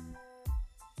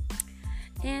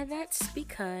 And that's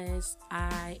because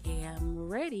I am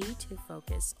ready to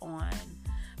focus on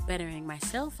bettering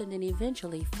myself and then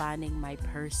eventually finding my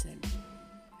person.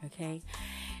 Okay.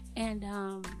 And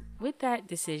with that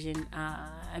decision,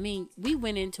 we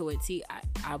went into it. See,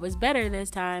 I was better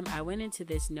this time. I went into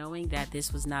this knowing that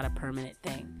this was not a permanent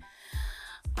thing.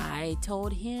 I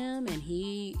told him, and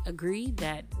he agreed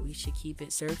that we should keep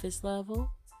it surface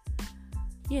level,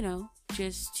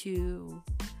 just to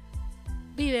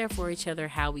be there for each other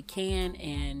how we can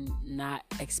and not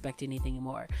expect anything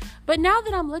more. But now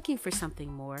that I'm looking for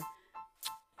something more,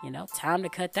 time to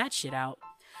cut that shit out.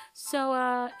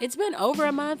 So it's been over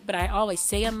a month, but I always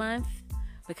say a month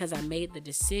because I made the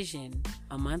decision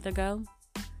a month ago.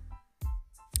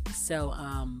 So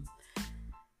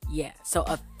so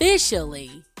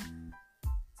officially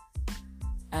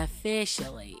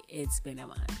it's been a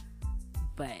month,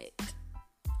 but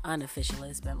unofficially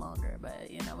it's been longer, but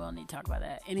we don't need to talk about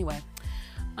that. Anyway,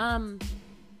 I've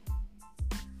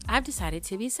decided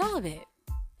to be celibate,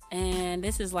 and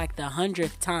this is like the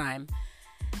 100th time.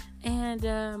 And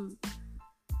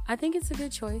I think it's a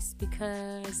good choice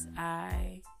because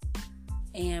I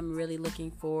am really looking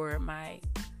for my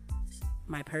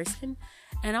person,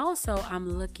 and also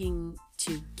I'm looking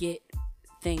to get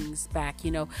things back.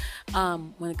 When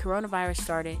the coronavirus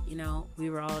started, we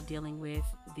were all dealing with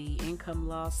the income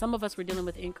loss. Some of us were dealing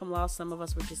with income loss. Some of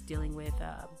us were just dealing with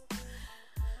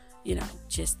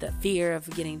just the fear of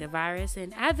getting the virus.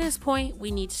 And at this point, we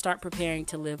need to start preparing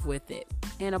to live with it.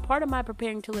 And a part of my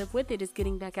preparing to live with it is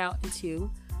getting back out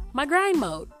into my grind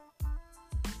mode.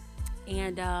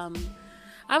 And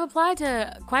I've applied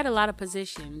to quite a lot of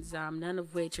positions, none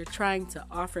of which are trying to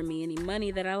offer me any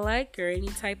money that I like or any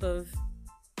type of,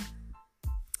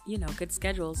 good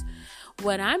schedules.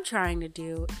 What I'm trying to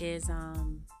do is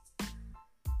I'm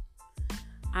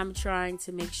trying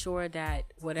to make sure that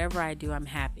whatever I do, I'm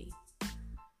happy.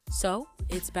 So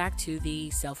it's back to the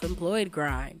self-employed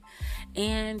grind.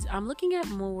 And I'm looking at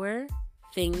more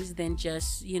things than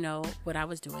just, what I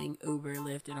was doing, Uber,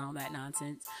 Lyft, and all that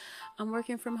nonsense. I'm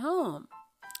working from home.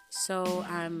 So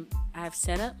I've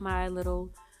set up my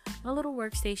little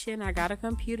workstation. I got a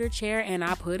computer chair and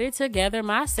I put it together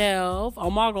myself. Oh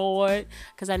my God.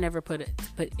 Because I never put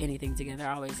anything together.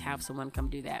 I always have someone come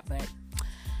do that. But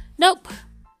nope.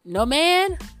 No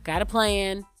man. Got a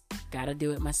plan. Got to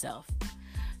do it myself.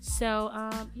 So,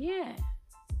 yeah.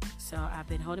 So I've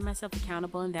been holding myself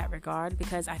accountable in that regard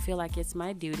because I feel like it's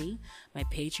my duty, my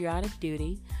patriotic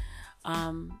duty,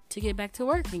 to get back to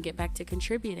work and get back to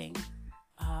contributing.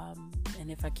 And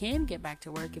if I can get back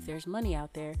to work, if there's money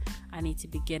out there, I need to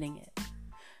be getting it.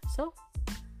 So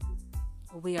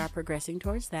we are progressing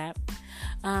towards that.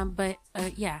 But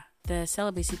the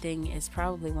celibacy thing is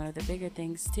probably one of the bigger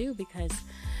things too, because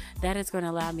that is going to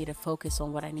allow me to focus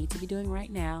on what I need to be doing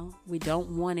right now. We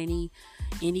don't want any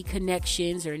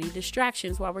connections or any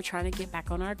distractions while we're trying to get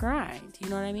back on our grind. You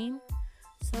know what I mean?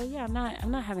 So yeah, I'm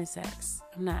not having sex.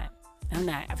 I'm not.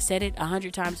 I've said it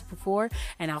 100 times before,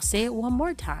 and I'll say it one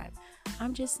more time.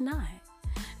 I'm just not.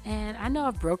 And I know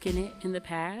I've broken it in the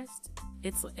past.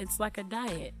 It's like a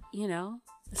diet,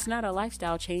 It's not a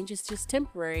lifestyle change. It's just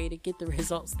temporary to get the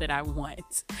results that I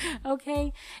want.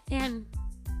 Okay? And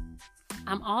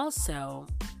I'm also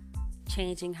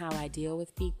changing how I deal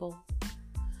with people.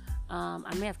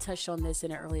 I may have touched on this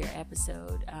in an earlier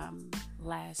episode,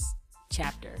 last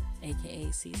chapter,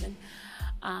 aka season.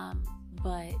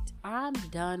 But I'm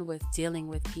done with dealing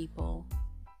with people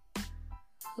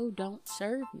who don't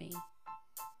serve me.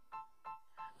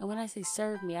 And when I say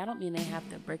serve me, I don't mean they have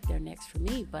to break their necks for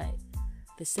me, but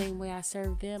the same way I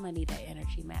serve them, I need that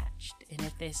energy matched. And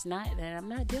if it's not, then I'm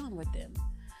not dealing with them.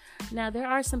 Now, there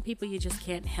are some people you just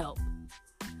can't help.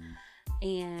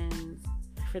 And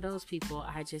for those people,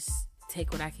 I just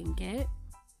take what I can get,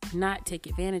 not take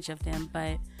advantage of them,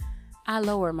 but I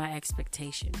lower my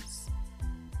expectations.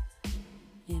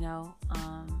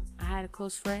 I had a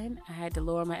close friend. I had to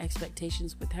lower my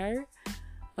expectations with her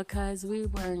because we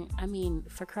weren't,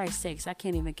 for Christ's sakes, I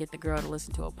can't even get the girl to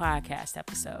listen to a podcast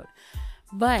episode.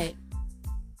 But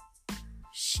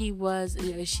she's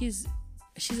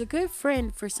a good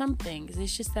friend for some things.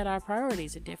 It's just that our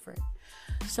priorities are different.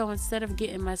 So instead of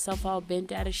getting myself all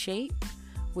bent out of shape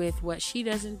with what she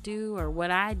doesn't do or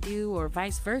what I do or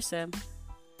vice versa,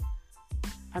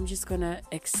 I'm just going to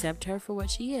accept her for what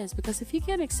she is. Because if you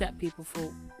can't accept people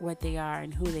for what they are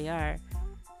and who they are,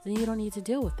 then you don't need to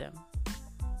deal with them.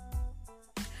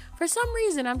 For some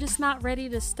reason, I'm just not ready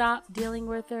to stop dealing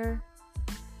with her.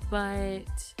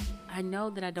 But I know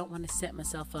that I don't want to set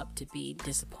myself up to be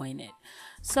disappointed.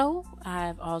 So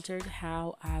I've altered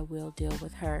how I will deal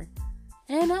with her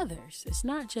and others. It's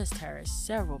not just her. It's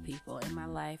several people in my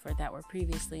life or that were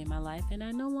previously in my life. And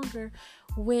I no longer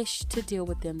wish to deal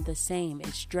with them the same.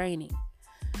 It's draining.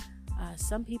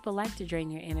 Some people like to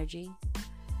drain your energy.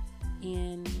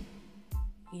 And,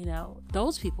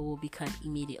 those people will be cut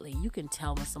immediately. You can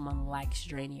tell when someone likes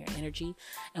draining your energy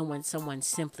and when someone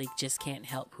simply just can't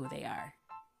help who they are.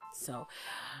 So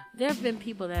there have been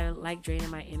people that like draining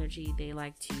my energy. They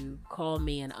like to call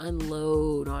me and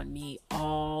unload on me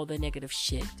all the negative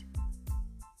shit.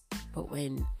 But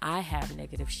when I have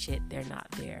negative shit, they're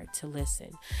not there to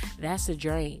listen. That's a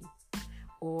drain.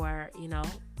 Or,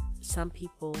 some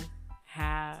people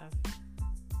have...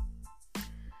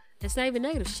 It's not even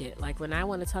negative shit. Like when I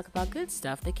want to talk about good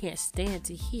stuff, they can't stand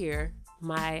to hear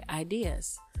my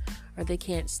ideas. Or they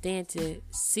can't stand to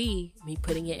see me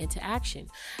putting it into action.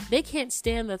 They can't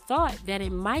stand the thought that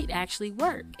it might actually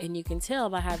work. And you can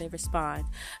tell by how they respond.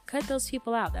 Cut those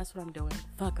people out. That's what I'm doing.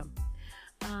 Fuck them.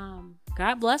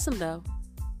 God bless them though.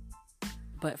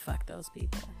 But fuck those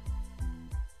people.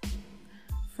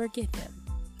 Forget them.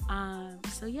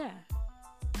 So yeah.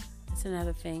 That's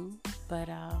another thing. But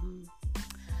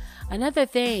another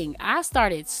thing, I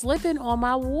started slipping on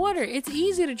my water. It's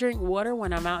easy to drink water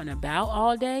when I'm out and about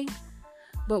all day.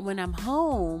 But when I'm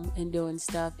home and doing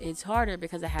stuff, it's harder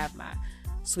because I have my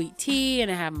sweet tea and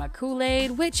I have my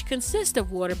Kool-Aid, which consists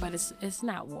of water, but it's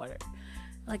not water.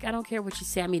 Like, I don't care what you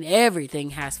say.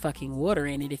 Everything has fucking water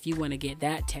in it if you want to get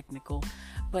that technical.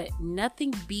 But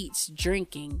nothing beats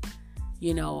drinking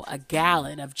a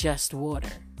gallon of just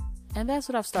water. And that's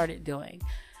what I've started doing.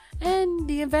 And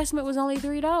the investment was only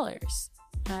 $3.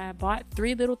 I bought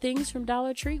 3 little things from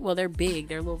Dollar Tree. Well, they're big.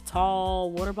 They're little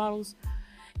tall water bottles.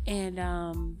 And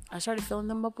I started filling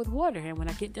them up with water. And when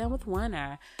I get done with one,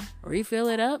 I refill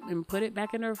it up and put it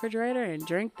back in the refrigerator and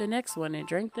drink the next one and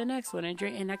drink the next one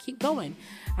and I keep going.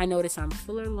 I notice I'm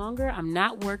fuller longer. I'm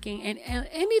not working. And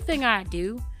anything I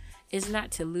do is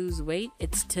not to lose weight.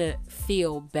 It's to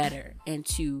feel better and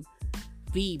to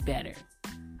be better.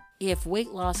 If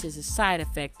weight loss is a side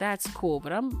effect, that's cool.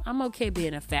 But I'm okay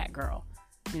being a fat girl.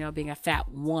 Being a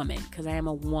fat woman, because I am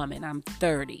a woman. I'm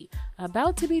 30,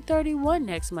 about to be 31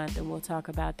 next month, and we'll talk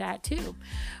about that too.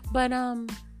 But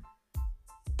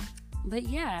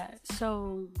yeah,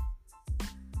 so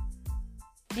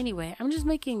anyway, I'm just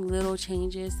making little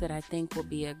changes that I think will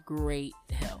be a great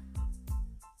help.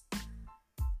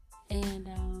 And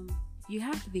you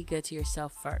have to be good to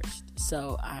yourself first.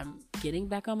 So I'm getting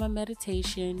back on my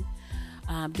meditation.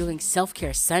 Doing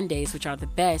self-care Sundays, which are the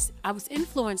best. I was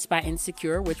influenced by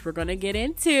Insecure, which we're going to get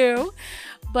into.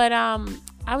 But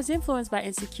I was influenced by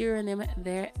Insecure and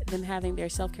them having their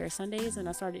self-care Sundays, and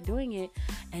I started doing it,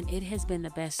 and it has been the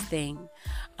best thing.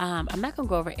 I'm not going to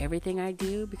go over everything I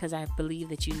do because I believe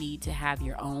that you need to have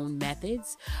your own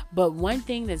methods. But one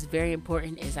thing that's very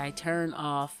important is I turn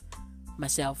off my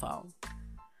cell phone.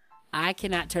 I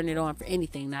cannot turn it on for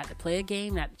anything, not to play a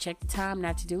game, not to check the time,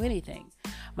 not to do anything.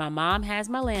 My mom has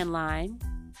my landline,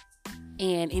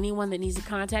 and anyone that needs to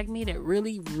contact me that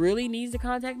really, really needs to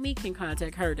contact me can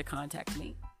contact her to contact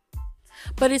me.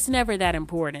 But it's never that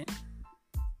important.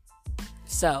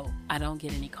 So I don't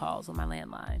get any calls on my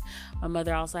landline. My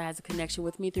mother also has a connection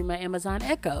with me through my Amazon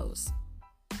Echoes.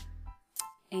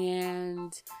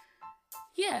 And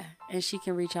yeah, and she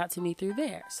can reach out to me through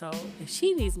there. So if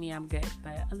she needs me, I'm good.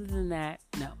 But other than that,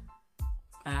 no.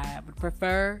 I would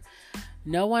prefer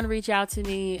no one reach out to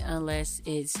me unless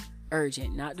it's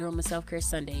urgent, not during my self-care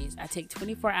Sundays. I take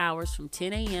 24 hours from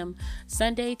 10 a.m.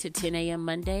 Sunday to 10 a.m.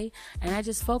 Monday, and I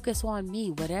just focus on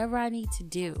me, whatever I need to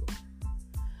do.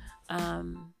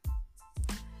 And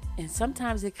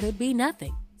sometimes it could be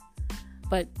nothing,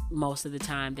 but most of the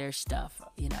time there's stuff,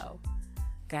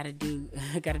 gotta do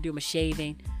my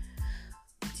shaving,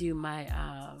 do my,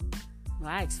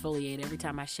 I exfoliate every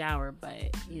time I shower,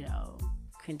 but,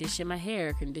 condition my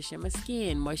hair, condition my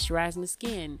skin, moisturize my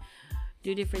skin,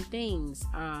 do different things,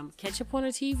 catch up on a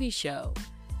TV show,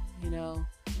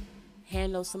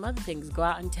 handle some other things, go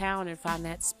out in town and find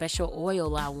that special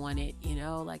oil I wanted,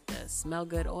 like the smell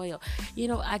good oil.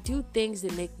 I do things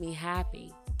that make me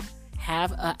happy.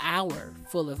 Have an hour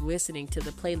full of listening to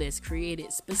the playlist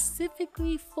created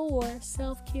specifically for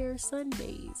self-care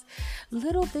Sundays.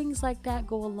 Little things like that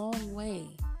go a long way.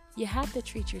 You have to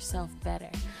treat yourself better,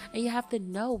 and you have to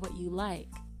know what you like.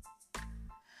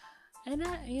 And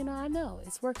I know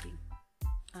it's working.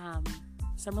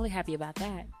 So I'm really happy about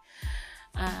that.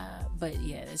 But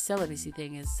yeah, the celibacy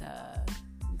thing is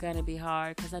gonna be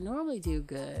hard because I normally do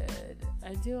good.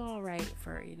 I do all right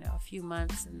for a few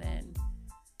months, and then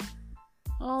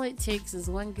all it takes is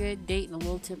one good date and a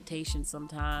little temptation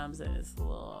sometimes, and it's a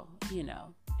little,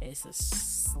 it's a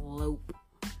slope.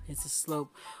 It's a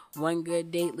slope. One good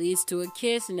date leads to a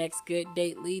kiss. The next good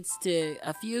date leads to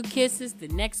a few kisses. The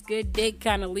next good date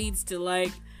kind of leads to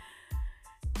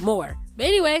more. But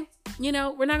anyway, we're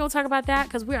not going to talk about that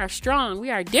because we are strong.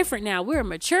 We are different now. We're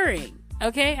maturing.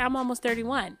 Okay? I'm almost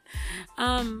 31.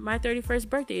 My 31st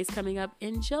birthday is coming up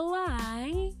in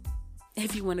July.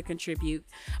 If you want to contribute,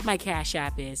 my Cash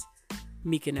App is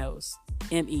Mekanos.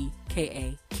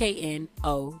 MEKAKNOWS.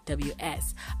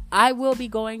 I will be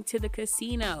going to the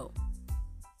casino.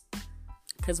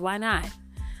 Because why not?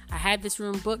 I had this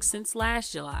room booked since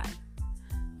last July.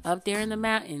 Up there in the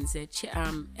mountains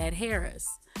at Harris.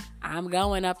 I'm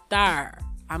going up there.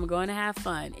 I'm going to have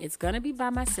fun. It's going to be by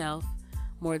myself,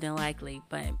 more than likely.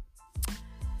 But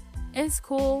it's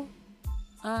cool.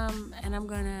 And I'm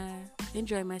going to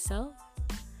enjoy myself.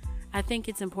 I think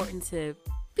it's important to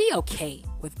be okay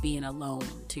with being alone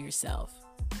to yourself.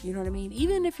 You know what I mean?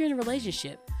 Even if you're in a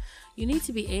relationship, you need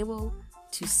to be able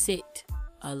to sit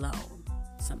alone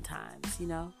sometimes,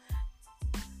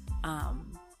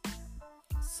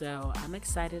 So I'm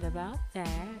excited about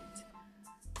that.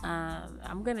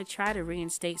 I'm going to try to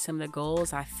reinstate some of the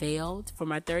goals I failed for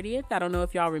my 30th. I don't know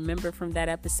if y'all remember from that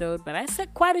episode, but I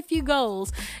set quite a few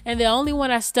goals, and the only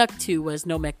one I stuck to was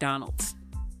no McDonald's.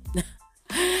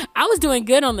 I was doing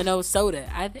good on the no soda.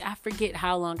 I forget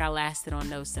how long I lasted on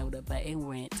no soda, but it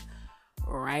went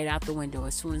right out the window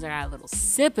as soon as I got a little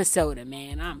sip of soda,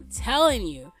 man. I'm telling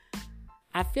you.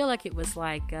 I feel like it was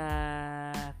 5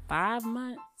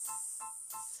 months.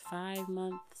 5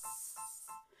 months.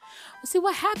 Well, see,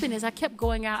 what happened is I kept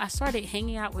going out. I started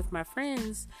hanging out with my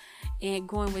friends and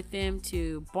going with them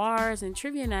to bars and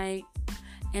trivia night.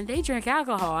 And they drink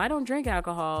alcohol. I don't drink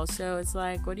alcohol. So it's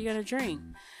like, what are you going to drink?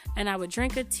 And I would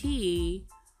drink a tea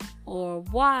or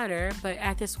water. But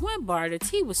at this one bar, the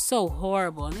tea was so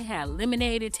horrible. And they had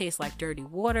lemonade. It tastes like dirty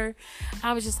water.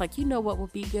 I was just like, you know what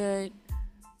would be good?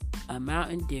 A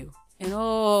Mountain Dew. And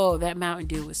oh, that Mountain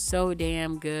Dew was so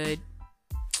damn good.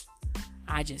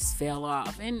 I just fell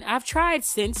off. And I've tried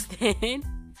since then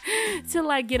to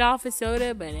like get off of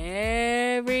soda. But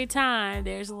every time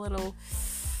there's a little...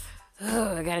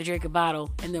 I gotta drink a bottle,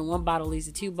 and then one bottle leads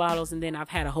to 2 bottles, and then I've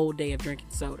had a whole day of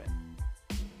drinking soda.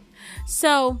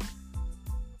 So,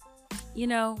 you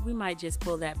know, we might just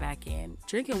pull that back in.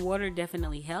 Drinking water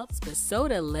definitely helps, but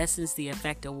soda lessens the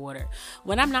effect of water.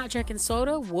 When I'm not drinking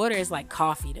soda, water is like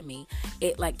coffee to me.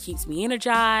 It like keeps me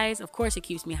energized. Of course, it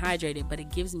keeps me hydrated, but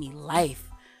it gives me life.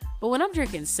 But when I'm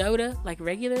drinking soda, like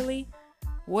regularly,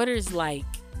 water is like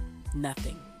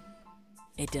nothing.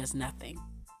 It does nothing.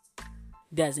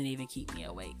 Doesn't even keep me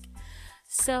awake.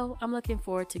 So I'm looking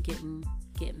forward to getting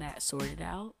that sorted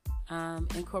out.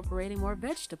 Incorporating more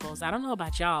vegetables. I don't know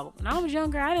about y'all. When I was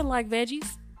younger, I didn't like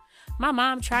veggies. My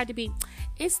mom tried to be.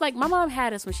 It's like my mom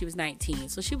had us when she was 19,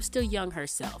 so she was still young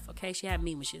herself. Okay, she had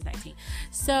me when she was 19.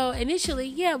 So initially,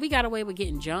 yeah, we got away with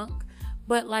getting junk.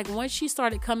 But like once she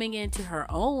started coming into her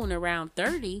own around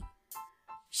 30,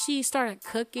 she started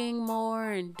cooking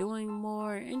more and doing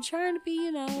more and trying to be,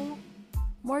 you know,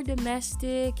 more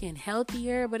domestic and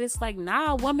healthier. But it's like,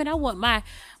 nah, woman, I want my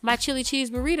chili cheese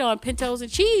burrito and pintos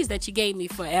and cheese that you gave me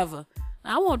forever.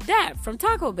 I want that from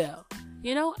Taco Bell.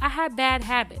 You know, I had bad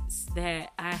habits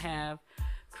that I have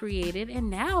created,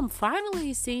 and now I'm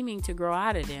finally seeming to grow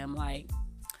out of them. Like,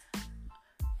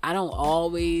 I don't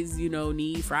always, you know,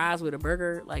 need fries with a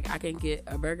burger. Like, I can get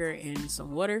a burger and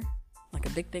some water, like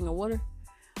a big thing of water.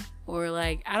 Or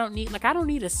like, I don't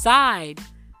need a side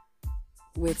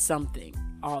with something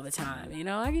all the time. You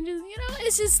know, I can just, you know,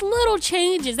 it's just little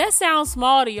changes. That sounds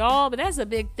small to y'all, but that's a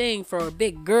big thing for a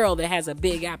big girl that has a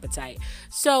big appetite.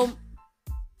 So,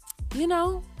 you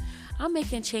know, I'm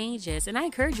making changes, and I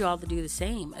encourage you all to do the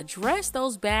same. Address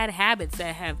those bad habits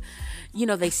that have, you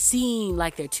know, they seem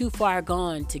like they're too far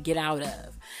gone to get out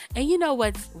of. And you know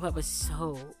what was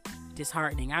so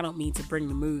disheartening? I don't mean to bring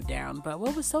the mood down, but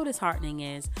what was so disheartening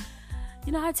is,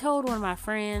 you know, I told one of my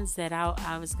friends that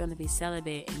I was going to be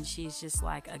celibate, and she's just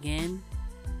like, again,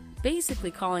 basically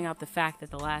calling out the fact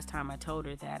that the last time I told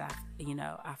her that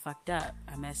I fucked up,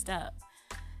 I messed up,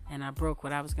 and I broke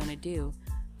what I was going to do.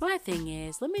 My thing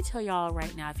is, let me tell y'all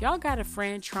right now, if y'all got a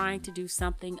friend trying to do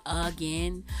something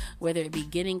again, whether it be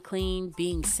getting clean,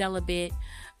 being celibate,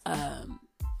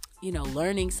 you know,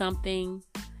 learning something,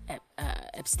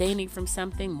 abstaining from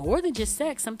something more than just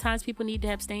sex. Sometimes people need to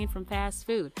abstain from fast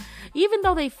food. Even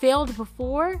though they failed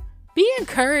before, be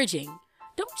encouraging.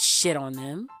 Don't shit on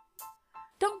them.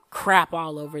 Don't crap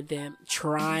all over them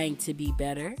trying to be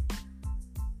better.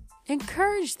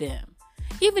 Encourage them.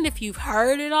 Even if you've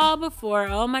heard it all before.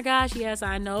 Oh my gosh, yes,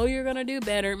 I know you're going to do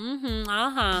better.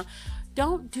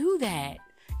 Don't do that.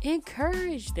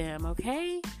 Encourage them,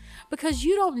 okay? Because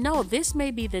you don't know. This may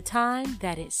be the time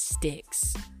that it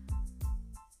sticks.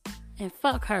 And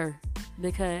fuck her,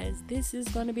 because this is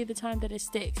going to be the time that it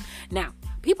sticks. Now,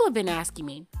 people have been asking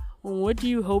me, well, what do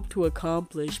you hope to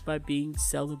accomplish by being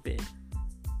celibate?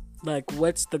 Like,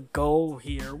 what's the goal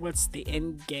here? What's the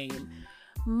end game?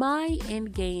 My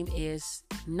end game is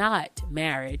not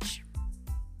marriage.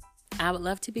 I would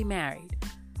love to be married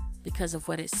because of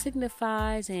what it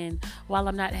signifies. And while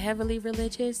I'm not heavily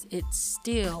religious, it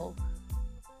still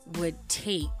would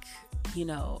take, you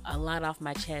know, a lot off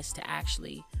my chest to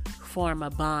actually form a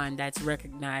bond that's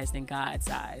recognized in God's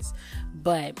eyes.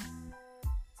 But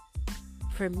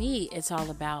for me, it's all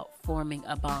about forming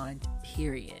a bond,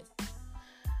 period.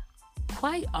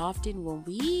 Quite often when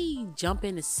we jump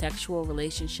into sexual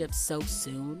relationships so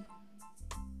soon,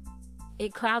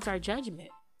 it clouds our judgment.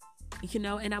 You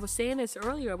know, and I was saying this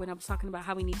earlier when I was talking about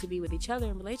how we need to be with each other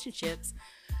in relationships.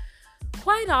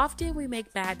 Quite often we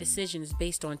make bad decisions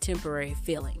based on temporary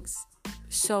feelings.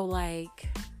 So like,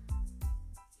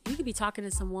 you could be talking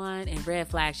to someone and red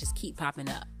flags just keep popping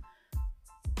up.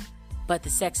 But the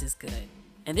sex is good.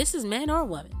 And this is man or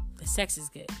woman. The sex is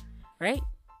good, right?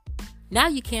 Now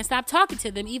you can't stop talking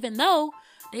to them even though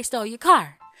they stole your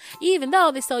car. Even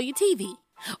though they stole your TV.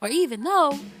 Or even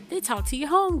though they talk to your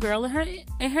homegirl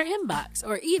in her inbox.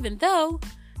 Or even though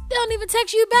they don't even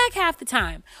text you back half the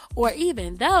time. Or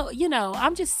even though, you know,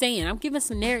 I'm just saying, I'm giving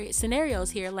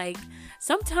scenarios here. Like,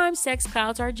 sometimes sex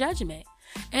clouds our judgment.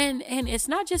 And it's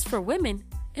not just for women.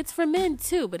 It's for men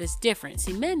too, but it's different.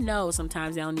 See, men know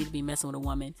sometimes they don't need to be messing with a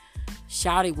woman.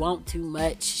 Shawty want too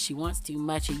much. She wants too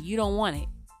much and you don't want it.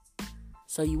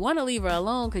 So you want to leave her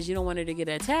alone because you don't want her to get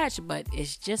attached, but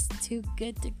it's just too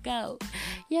good to go.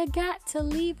 You got to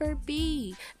leave her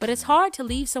be. But it's hard to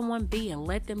leave someone be and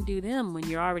let them do them when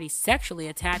you're already sexually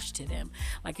attached to them.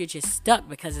 Like you're just stuck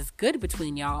because it's good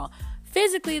between y'all.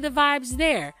 Physically, the vibe's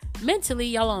there. Mentally,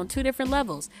 y'all on two different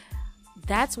levels.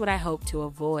 That's what I hope to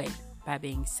avoid by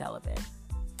being celibate.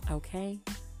 Okay?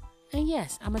 And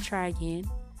yes, I'm going to try again.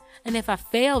 And if I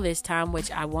fail this time,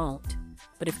 which I won't,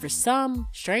 but if for some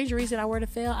strange reason I were to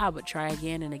fail, I would try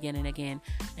again and again and again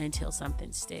until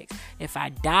something sticks. If I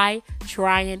die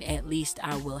trying, at least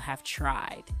I will have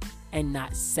tried and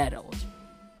not settled.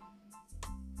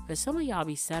 But some of y'all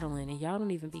be settling and y'all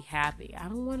don't even be happy. I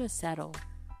don't want to settle.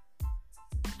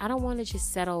 I don't want to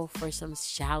just settle for some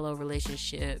shallow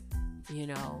relationship,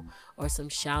 or some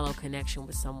shallow connection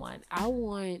with someone. I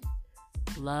want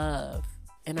love.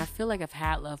 And I feel like I've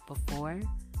had love before.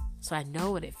 So I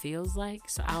know what it feels like.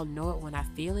 So I'll know it when I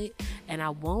feel it. And I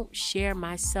won't share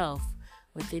myself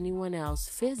with anyone else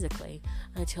physically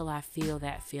until I feel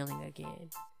that feeling again.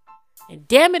 And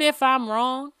damn it if I'm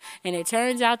wrong and it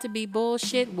turns out to be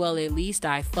bullshit, well, at least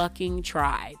I fucking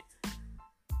tried.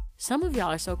 Some of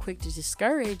y'all are so quick to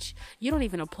discourage, you don't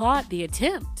even applaud the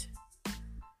attempt.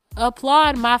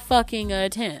 Applaud my fucking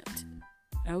attempt.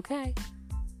 Okay.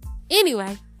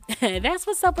 Anyway. That's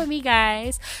what's up with me,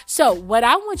 guys. So what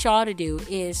I want y'all to do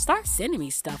is start sending me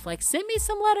stuff. Like, send me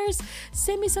some letters,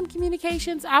 send me some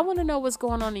communications. I want to know what's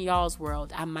going on in y'all's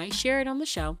world. I might share it on the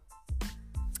show.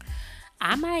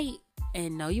 I might,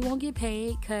 and no, you won't get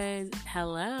paid because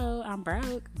hello, I'm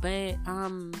broke. But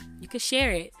you could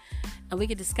share it and we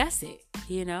could discuss it.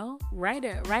 Write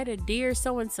a dear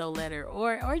so-and-so letter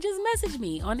or just message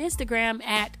me on Instagram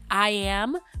at I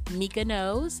am Mika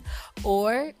Knows,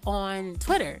 or on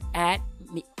Twitter at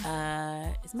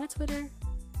is my Twitter?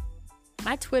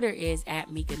 My Twitter is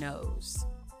at Mika Knows,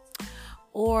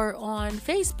 or on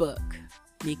Facebook,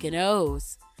 Mika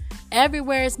Knows.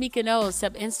 Everywhere is Mika Knows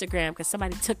except Instagram because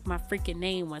somebody took my freaking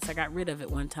name once. I got rid of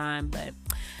it one time,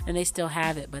 and they still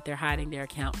have it, but they're hiding their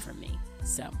account from me.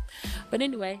 So, but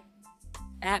anyway.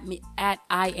 At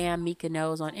I am Mika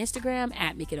Knows on Instagram,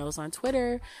 at Mika Knows on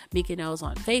Twitter, Mika Knows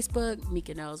on Facebook,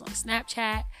 Mika Knows on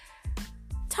Snapchat.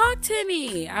 Talk to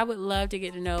me. I would love to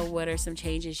get to know what are some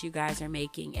changes you guys are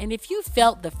making. And if you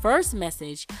felt the first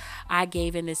message I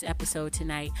gave in this episode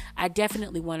tonight, I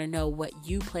definitely want to know what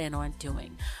you plan on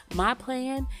doing. My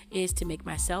plan is to make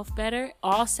myself better.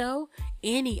 Also,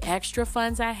 any extra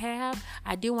funds I have,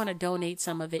 I do want to donate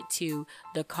some of it to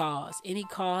the cause. Any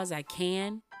cause I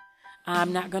can.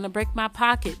 I'm not going to break my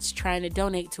pockets trying to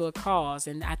donate to a cause.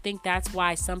 And I think that's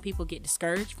why some people get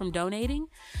discouraged from donating,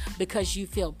 because you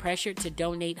feel pressured to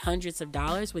donate hundreds of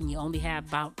dollars when you only have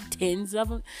about tens of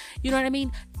them. You know what I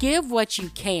mean? Give what you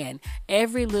can.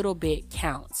 Every little bit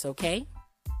counts, okay?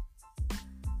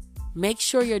 Make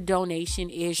sure your donation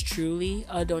is truly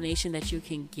a donation that you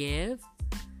can give,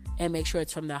 and make sure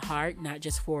it's from the heart, not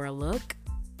just for a look.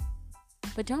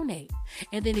 But donate.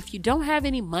 And then if you don't have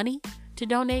any money to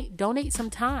donate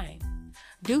some time.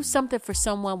 Do something for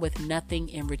someone with nothing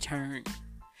in return.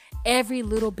 Every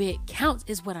little bit counts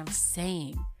is what I'm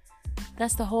saying.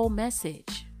 That's the whole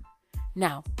message.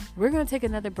 Now, we're going to take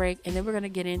another break and then we're going to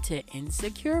get into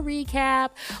Insecure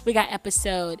recap. We got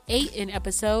episode 8 and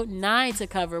episode 9 to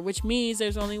cover, which means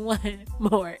there's only one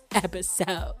more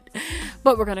episode.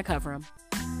 But we're going to cover them.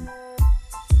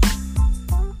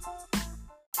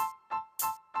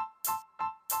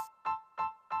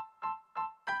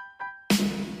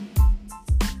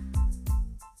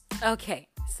 Okay,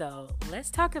 so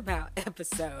let's talk about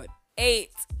episode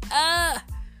 8.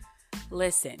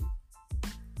 Listen.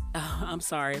 Oh, I'm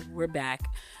sorry. We're back.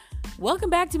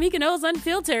 Welcome back to Mika Knows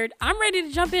Unfiltered. I'm ready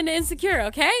to jump into Insecure,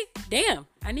 okay? Damn,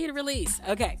 I need a release.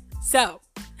 Okay, so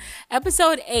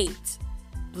episode 8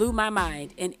 blew my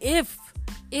mind. And if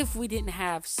we didn't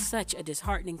have such a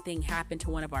disheartening thing happen to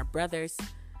one of our brothers,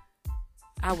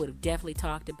 I would have definitely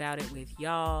talked about it with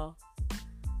y'all.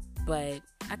 But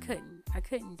I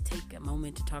couldn't take a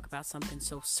moment to talk about something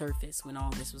so surface when all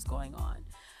this was going on.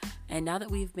 And now that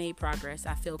we've made progress,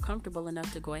 I feel comfortable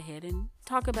enough to go ahead and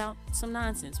talk about some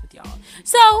nonsense with y'all.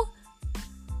 So,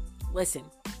 listen.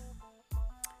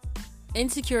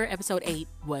 Insecure episode 8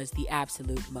 was the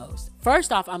absolute most.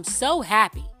 First off, I'm so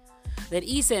happy that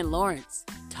Issa and Lawrence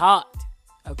talked.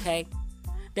 Okay?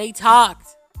 They talked.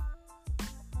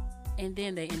 And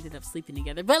then they ended up sleeping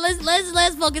together. But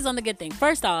let's focus on the good thing.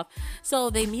 First off,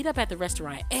 so they meet up at the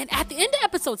restaurant. And at the end of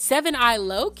episode 7, I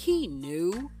low-key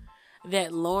knew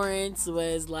that Lawrence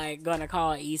was like gonna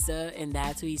call Issa, and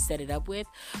that's who he set it up with.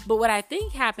 But what I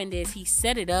think happened is he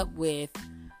set it up with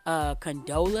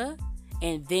Condola,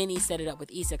 and then he set it up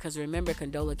with Issa, because remember,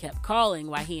 Condola kept calling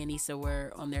while he and Issa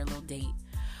were on their little date.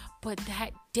 But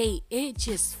that date, it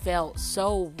just felt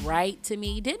so right to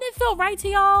me. Didn't it feel right to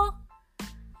y'all?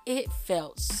 It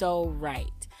felt so right.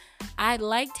 I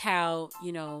liked how,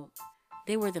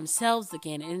 they were themselves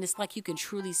again, and it's like you can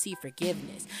truly see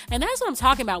forgiveness. And that's what I'm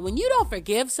talking about. When you don't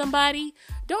forgive somebody,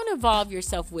 don't involve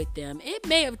yourself with them. It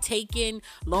may have taken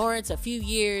Lawrence a few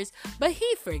years, but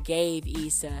he forgave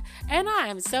Issa, and I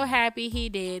am so happy he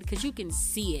did, because you can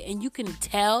see it, and you can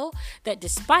tell that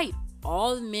despite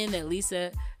all the men that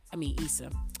Issa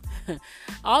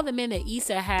all the men that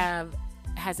Issa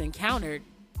has encountered,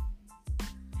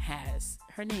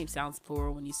 her name sounds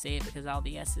plural when you say it because all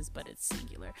the S's, but it's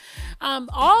singular.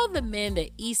 All the men that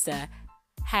Issa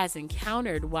has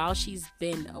encountered while she's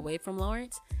been away from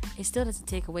Lawrence, it still doesn't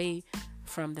take away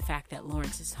from the fact that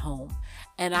Lawrence is home.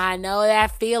 And I know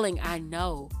that feeling. I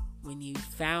know when you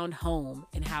found home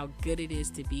and how good it is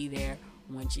to be there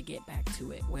once you get back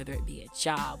to it, whether it be a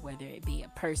job, whether it be a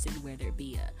person, whether it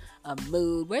be a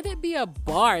mood, whether it be a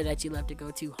bar that you love to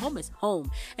go to. Home is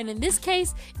home. And in this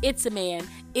case, it's a man.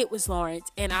 It was Lawrence,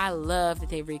 and I love that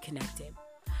they reconnected.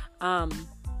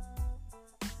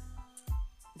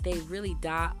 They really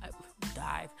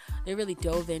they really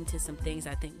dove into some things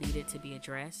I think needed to be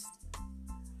addressed.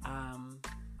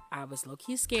 I was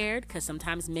low-key scared because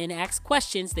sometimes men ask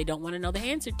questions they don't want to know the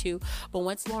answer to, but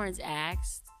once Lawrence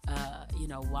asked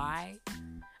why,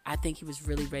 I think he was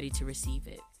really ready to receive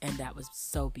it, and that was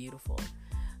so beautiful.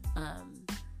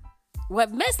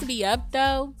 What messed me up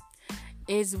though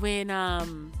is when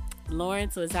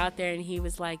Lawrence was out there and he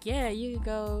was like, yeah, you can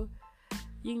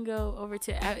go over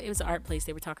to, it was an art place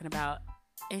they were talking about,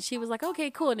 and she was like,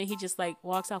 okay, cool. And then he just like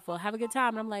walks off. Well, have a good time.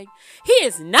 And I'm like, he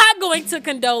is not going to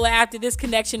Condola after this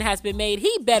connection has been made.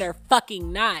 He better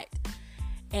fucking not.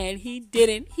 And he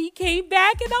didn't. He came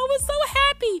back, and I was so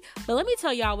happy. But let me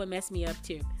tell y'all what messed me up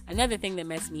too. Another thing that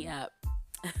messed me up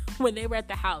when they were at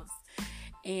the house.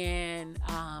 And,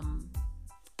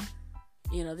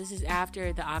 this is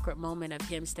after the awkward moment of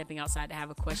him stepping outside to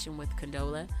have a question with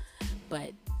Condola.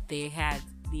 But they had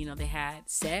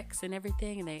sex and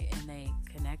everything, and they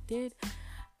connected.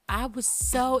 I was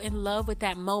so in love with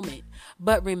that moment.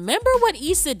 But remember what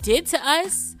Issa did to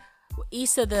us?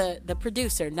 Issa the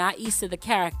producer, not Issa the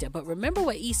character, but remember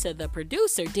what Issa the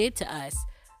producer did to us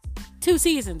 2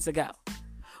 seasons ago,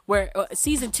 where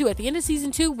season 2, at the end of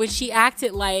season 2, when she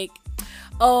acted like,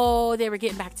 oh, they were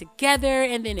getting back together,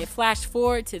 and then it flashed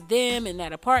forward to them in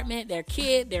that apartment, their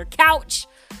kid, their couch,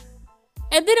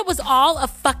 and then it was all a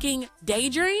fucking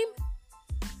daydream.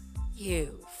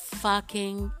 You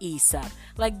fucking Issa.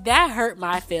 Like, that hurt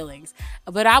my feelings.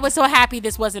 But I was so happy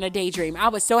this wasn't a daydream. I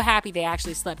was so happy they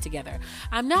actually slept together.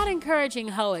 I'm not encouraging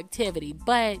hoe activity,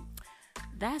 but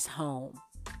that's home.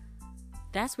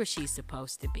 That's where she's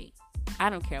supposed to be. I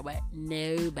don't care what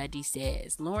nobody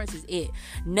says. Lawrence is it.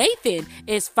 Nathan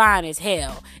is fine as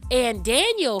hell. And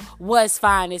Daniel was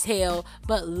fine as hell.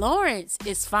 But Lawrence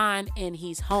is fine and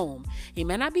he's home. He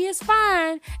may not be as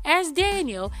fine as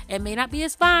Daniel and may not be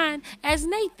as fine as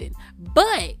Nathan.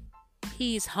 But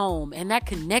he's home. And that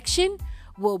connection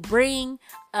will bring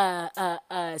a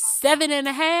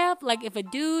 7.5. Like, if a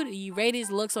dude, you rate his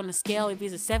looks on the scale, if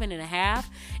he's a 7.5,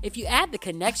 if you add the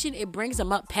connection, it brings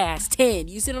him up past 10.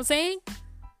 You see what I'm saying?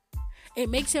 It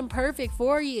makes him perfect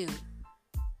for you.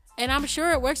 And I'm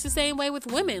sure it works the same way with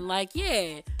women. Like,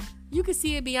 yeah, you can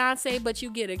see a Beyonce, but you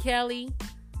get a Kelly.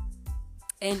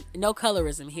 And no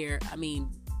colorism here. I mean,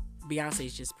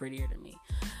 Beyonce's just prettier than me.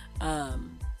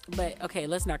 But okay,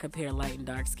 let's not compare light and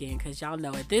dark skin, because y'all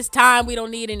know at this time we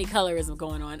don't need any colorism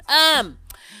going on.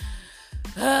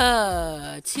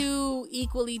 2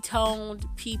 equally toned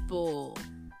people.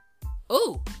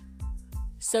 Ooh,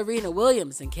 Serena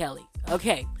Williams and Kelly.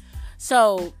 Okay,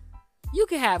 so you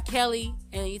can have Kelly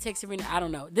and you take Serena. I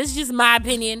don't know. This is just my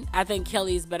opinion. I think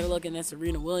Kelly is better looking than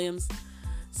Serena Williams.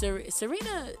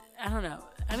 Serena, I don't know.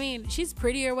 I mean, she's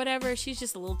pretty or whatever. She's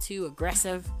just a little too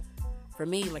aggressive for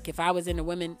me. Like, if I was into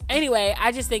women. Anyway,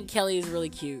 I just think Kelly is really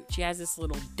cute. She has this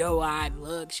little doe-eyed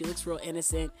look. She looks real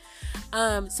innocent.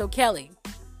 So Kelly,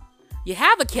 you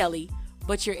have a Kelly,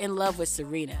 but you're in love with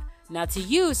Serena. Now, to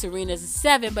you, Serena's a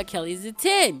 7, but Kelly's a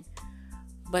 10.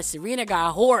 But Serena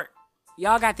got Hort.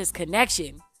 Y'all got this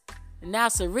connection. And now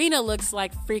Serena looks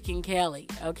like freaking Kelly,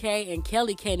 okay? And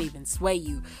Kelly can't even sway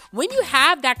you. When you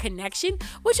have that connection,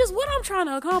 which is what I'm trying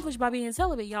to accomplish by being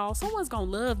celibate, y'all, someone's gonna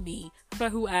love me for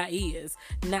who I is,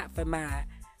 not for my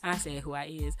I said who I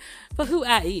is. For who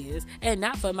I is. And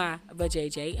not for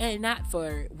JJ. And not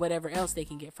for whatever else they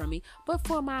can get from me. But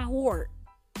for my heart.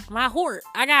 My heart.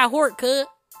 I got a heart, cuz.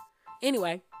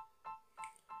 Anyway.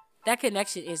 That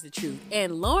connection is the truth.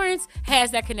 And Lawrence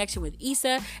has that connection with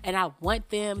Issa. And I want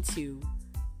them to...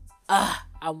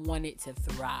 I want it to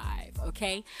thrive,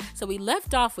 okay? So we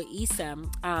left off with Issa,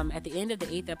 at the end of the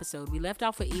 8th episode, we left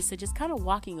off with Issa just kind of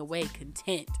walking away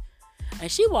content. And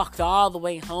she walked all the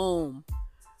way home.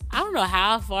 I don't know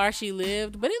how far she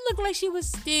lived, but it looked like she was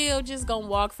still just gonna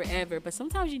walk forever. But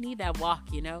sometimes you need that walk,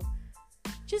 you know?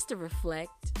 Just to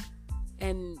reflect.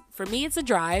 And for me, it's a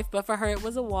drive, but for her, it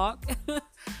was a walk.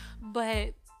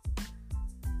 But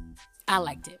I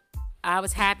liked it. I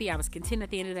was happy. I was content at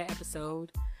the end of that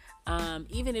episode.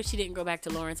 Even if she didn't go back to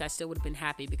Lawrence, I still would have been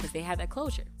happy because they had that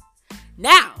closure.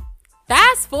 Now,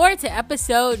 fast forward to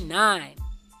episode 9.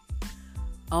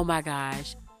 Oh my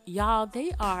gosh. Y'all,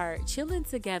 they are chilling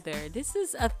together. This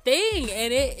is a thing,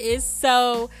 and it is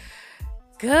so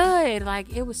good.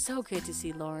 Like, it was so good to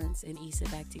see Lawrence and Issa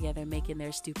back together making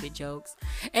their stupid jokes.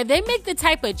 And they make the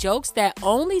type of jokes that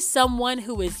only someone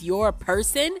who is your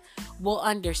person will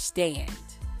understand.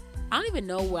 I don't even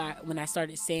know why when I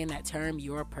started saying that term,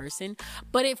 your person,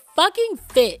 but it fucking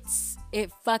fits.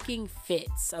 It fucking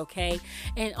fits, okay?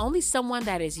 And only someone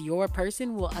that is your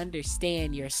person will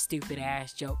understand your stupid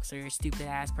ass jokes or your stupid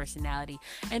ass personality,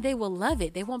 and they will love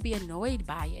it. They won't be annoyed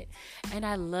by it. And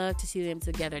I love to see them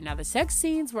together. Now, the sex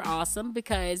scenes were awesome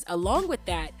because along with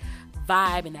that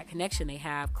vibe and that connection they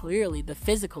have, clearly the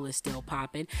physical is still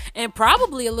popping, and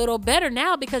probably a little better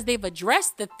now because they've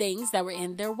addressed the things that were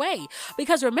in their way.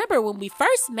 Because remember, when we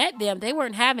first met them, they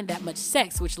weren't having that much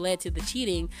sex, which led to the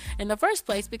cheating in the first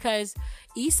place because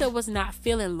Issa was not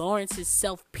feeling Lawrence's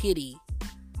self-pity.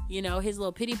 You know, his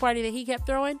little pity party that he kept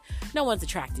throwing. No one's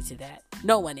attracted to that.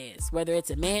 No one is. Whether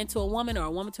it's a man to a woman or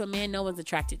a woman to a man, no one's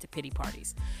attracted to pity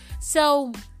parties.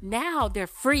 So now they're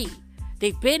free.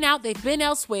 They've been out, they've been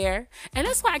elsewhere. And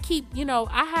that's why I keep,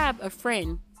 I have a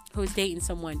friend who's dating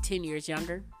someone 10 years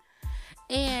younger.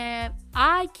 And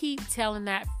I keep telling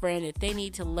that friend that they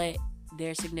need to let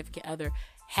their significant other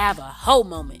have a hoe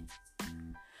moment.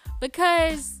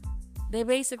 Because they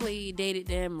basically dated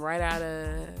them right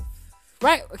as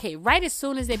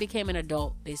soon as they became an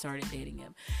adult, they started dating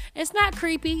him. It's not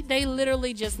creepy. They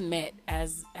literally just met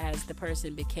as the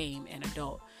person became an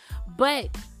adult.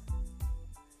 But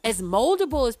as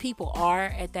moldable as people are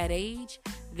at that age,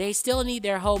 they still need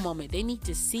their whole moment. They need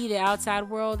to see the outside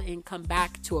world and come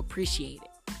back to appreciate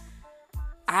it.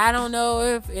 I don't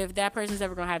know if that person's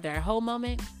ever going to have their whole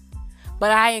moment,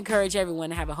 but I encourage everyone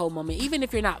to have a whole moment. Even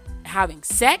if you're not having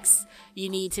sex, you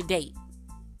need to date.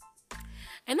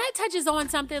 And that touches on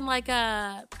something like,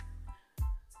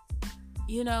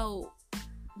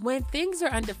 when things are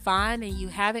undefined and you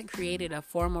haven't created a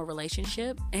formal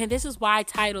relationship, and this is why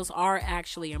titles are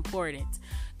actually important,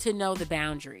 to know the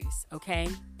boundaries, okay?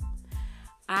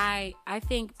 I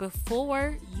think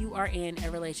before you are in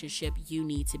a relationship, you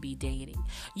need to be dating.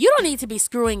 You don't need to be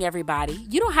screwing everybody.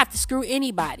 You don't have to screw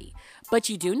anybody, but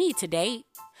you do need to date.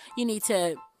 You need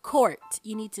to court.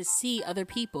 You need to see other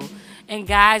people. And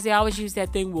guys, they always use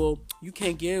that thing, well, you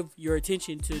can't give your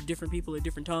attention to different people at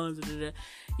different times.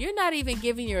 You're not even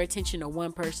giving your attention to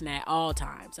one person at all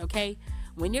times, okay?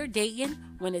 When you're dating,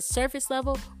 when it's surface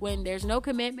level, when there's no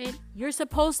commitment, you're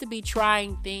supposed to be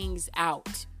trying things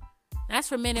out. That's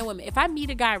for men and women. If I meet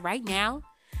a guy right now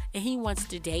and he wants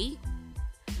to date,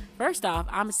 first off,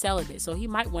 I'm celibate, so he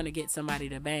might want to get somebody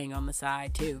to bang on the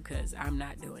side too, because I'm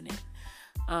not doing it.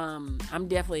 I'm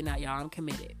definitely not, y'all. I'm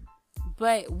committed.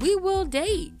 But we will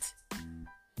date.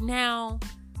 Now,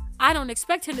 I don't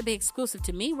expect him to be exclusive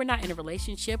to me. We're not in a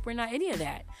relationship. We're not any of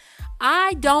that.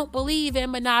 I don't believe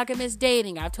in monogamous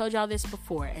dating. I've told y'all this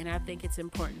before, and I think it's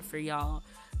important for y'all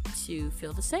to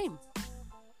feel the same.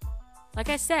 Like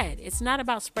I said, it's not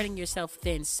about spreading yourself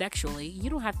thin sexually. You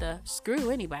don't have to screw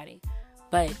anybody.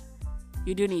 But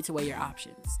you do need to weigh your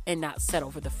options and not settle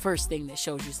for the first thing that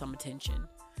shows you some attention.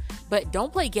 But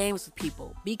don't play games with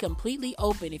people. Be completely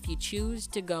open if you choose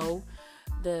to go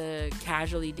the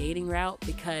casually dating route,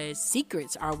 because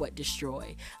secrets are what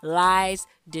destroy. Lies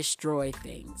destroy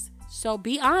things. So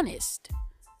be honest.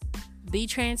 Be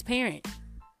transparent.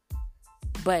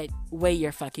 But weigh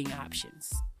your fucking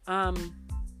options.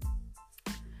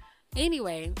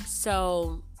 Anyway,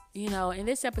 so, in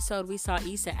this episode, we saw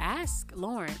Issa ask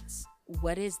Lawrence,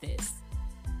 what is this?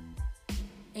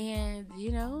 And,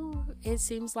 it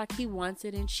seems like he wants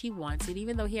it and she wants it,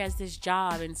 even though he has this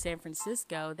job in San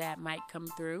Francisco that might come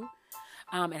through.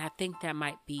 And I think that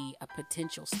might be a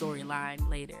potential storyline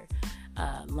later.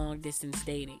 long distance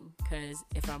dating. Because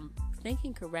if I'm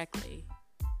thinking correctly,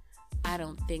 I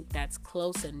don't think that's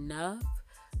close enough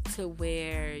to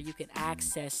where you can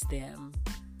access them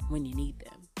when you need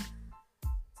them.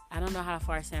 I don't know how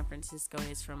far San Francisco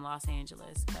is from Los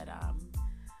Angeles, but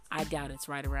I doubt it's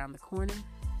right around the corner.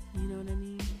 You know what I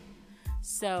mean?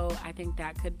 So I think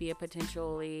that could be a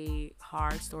potentially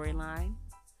hard storyline.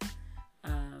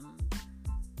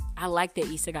 I like that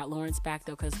Issa got Lawrence back,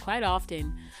 though, because quite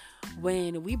often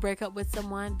when we break up with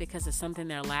someone because of something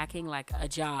they're lacking, like a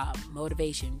job,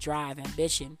 motivation, drive,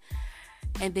 ambition,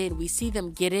 and then we see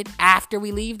them get it after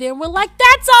we leave them, we're like,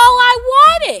 that's all I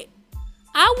wanted.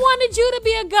 I wanted you to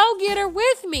be a go-getter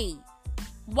with me.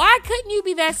 Why couldn't you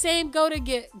be that same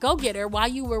go-getter while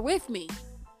you were with me?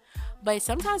 But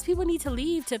sometimes people need to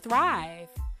leave to thrive.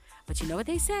 But you know what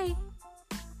they say?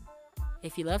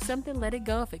 If you love something, let it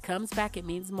go. If it comes back, it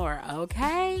means more.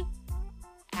 Okay?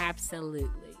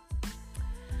 Absolutely.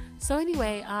 So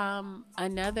anyway,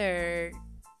 another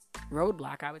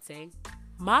roadblock, I would say.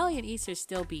 Molly and Issa are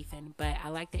still beefing, but I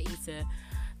like that Issa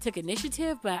took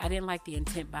initiative, but I didn't like the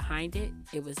intent behind it.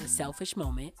 It was a selfish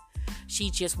moment.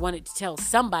 She just wanted to tell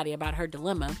somebody about her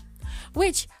dilemma,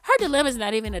 which her dilemma is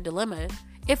not even a dilemma.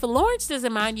 If Lawrence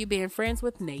doesn't mind you being friends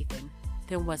with Nathan,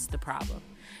 then what's the problem?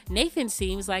 Nathan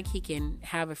seems like he can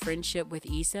have a friendship with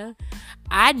Issa.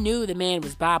 I knew the man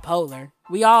was bipolar.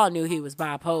 We all knew he was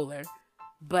bipolar,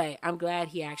 but I'm glad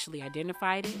he actually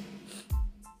identified it.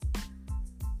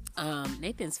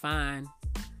 Nathan's fine.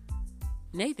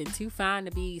 Nathan too fine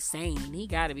to be sane. He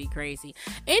gotta be crazy.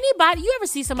 Anybody, you ever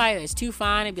see somebody that's too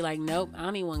fine and be like, nope, I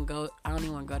don't even want to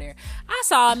go there. I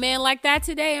saw a man like that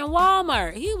today in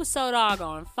Walmart. He was so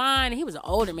doggone fine. He was an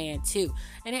older man too,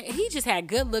 and he just had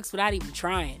good looks without even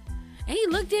trying. And he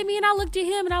looked at me and I looked at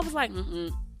him and I was like,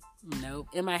 nope.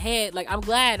 In my head, like, I'm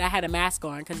glad I had a mask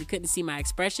on because he couldn't see my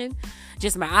expression,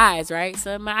 just my eyes, right?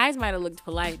 So my eyes might have looked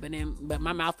polite, but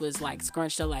my mouth was like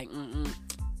scrunched up, like,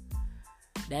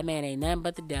 that man ain't nothing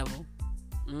but the devil.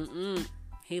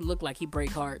 He looked like he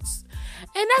break hearts.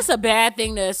 And that's a bad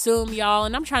thing to assume, y'all.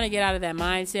 And I'm trying to get out of that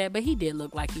mindset. But he did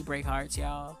look like he break hearts,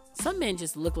 y'all. Some men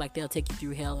just look like they'll take you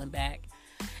through hell and back.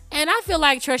 And I feel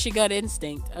like trust your gut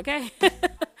instinct, okay?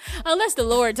 Unless the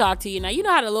Lord talk to you. Now, you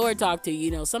know how the Lord talk to you.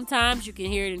 You know, sometimes you can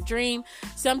hear it in a dream.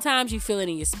 Sometimes you feel it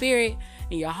in your spirit,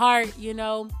 in your heart, you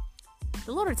know.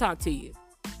 The Lord will talk to you.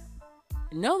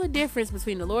 Know the difference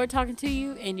between the Lord talking to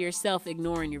you and yourself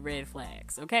ignoring your red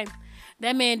flags, okay?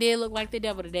 That man did look like the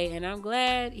devil today, and I'm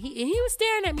glad he was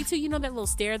staring at me too. You know that little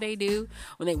stare they do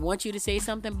when they want you to say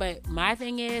something? But my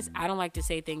thing is, I don't like to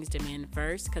say things to men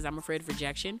first because I'm afraid of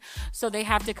rejection. So they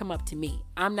have to come up to me.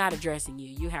 I'm not addressing you.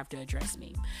 You have to address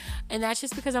me. And that's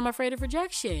just because I'm afraid of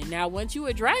rejection. Now, once you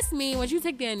address me, once you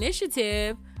take the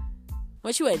initiative,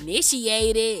 once you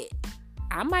initiate it,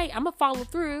 I'm going to follow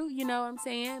through, you know what I'm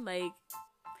saying? Like,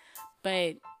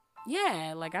 but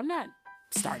yeah, like, I'm not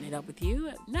starting it up with you.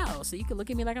 No. So you can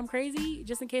look at me like I'm crazy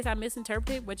just in case I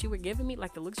misinterpreted what you were giving me,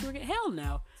 like the looks you were getting. Hell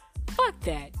no. Fuck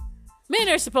that. Men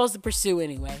are supposed to pursue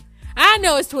anyway. I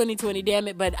know it's 2020, damn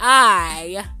it, but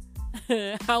I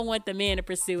want the man to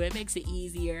pursue. It makes it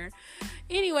easier.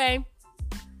 Anyway.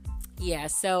 Yeah,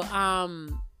 so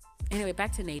anyway,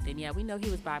 back to Nathan. Yeah, we know he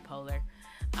was bipolar.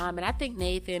 And I think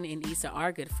Nathan and Issa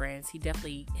are good friends. He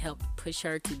definitely helped push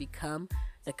her to become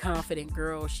the confident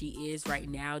girl she is right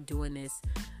now doing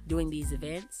these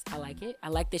events. I like it. I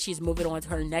like that she's moving on to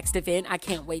her next event. I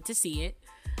can't wait to see it.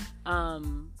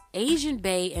 Asian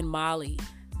Bae and Molly,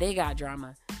 they got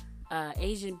drama.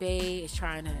 Asian Bae is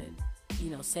trying to,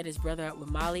 set his brother up with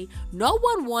Molly. No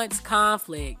one wants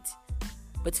conflict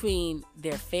between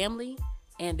their family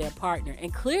and their partner.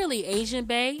 And clearly Asian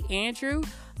Bae, Andrew,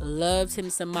 loves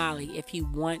him some Molly if he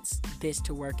wants this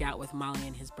to work out with Molly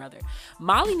and his brother.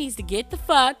 Molly needs to get the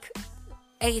fuck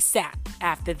ASAP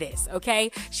after this,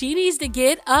 okay? She needs to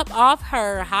get up off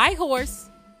her high horse,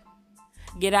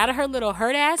 get out of her little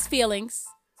hurt ass feelings,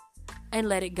 and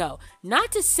let it go.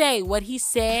 Not to say what he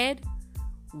said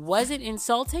wasn't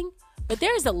insulting, but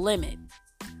there's a limit.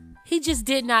 He just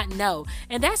did not know.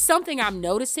 And that's something I'm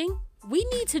noticing. We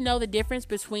need to know the difference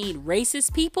between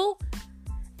racist people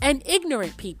and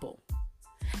ignorant people.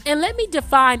 And let me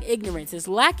define ignorance as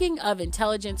lacking of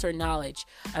intelligence or knowledge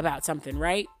about something,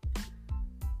 right?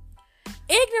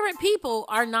 Ignorant people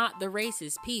are not the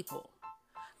racist people.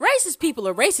 Racist people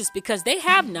are racist because they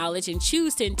have knowledge and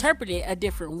choose to interpret it a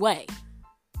different way.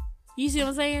 You see what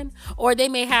I'm saying? Or they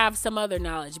may have some other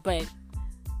knowledge, but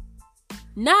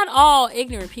not all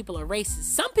ignorant people are racist.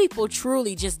 Some people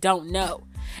truly just don't know.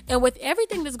 And with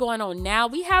everything that's going on now,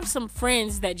 we have some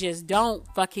friends that just don't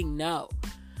fucking know.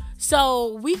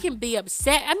 So we can be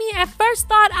upset. I mean, at first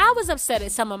thought, I was upset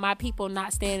at some of my people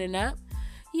not standing up.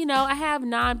 You know, I have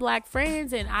non-black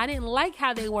friends and I didn't like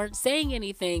how they weren't saying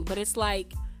anything. But it's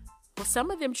like, well,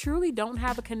 some of them truly don't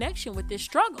have a connection with this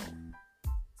struggle.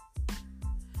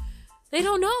 They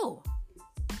don't know.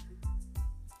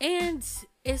 And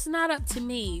it's not up to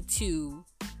me to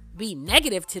be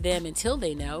negative to them until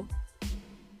they know.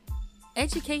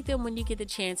 Educate them when you get the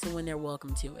chance and when they're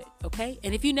welcome to it, okay?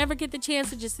 And if you never get the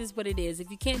chance, it just is what it is.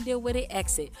 If you can't deal with it,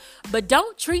 exit. But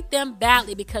don't treat them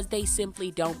badly because they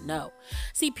simply don't know.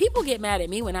 See, people get mad at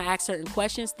me when I ask certain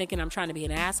questions thinking I'm trying to be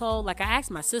an asshole. Like I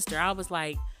asked my sister, I was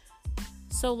like,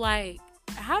 so like,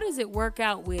 how does it work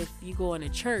out with you going to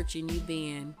church and you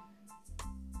being,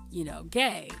 you know,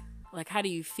 gay? Like, how do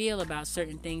you feel about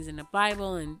certain things in the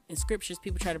Bible and scriptures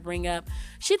people try to bring up?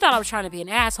 She thought I was trying to be an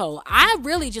asshole. I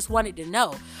really just wanted to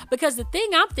know. Because the thing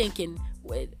I'm thinking,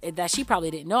 that she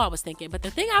probably didn't know I was thinking, but the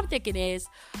thing I'm thinking is,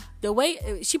 the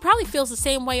way, she probably feels the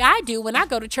same way I do when I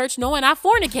go to church knowing I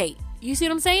fornicate. You see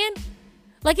what I'm saying?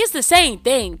 Like, it's the same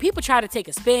thing. People try to take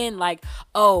a spin like,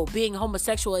 oh, being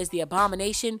homosexual is the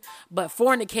abomination, but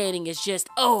fornicating is just,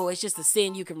 oh, it's just a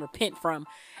sin you can repent from.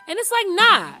 And it's like,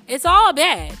 nah, it's all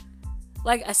bad.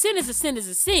 Like, a sin is a sin is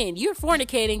a sin. You're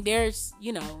fornicating. There's,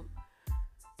 you know,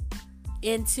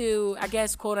 into, I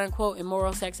guess, quote unquote,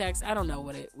 immoral sex acts. I don't know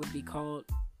what it would be called.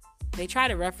 They try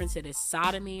to reference it as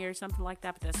sodomy or something like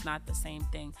that, but that's not the same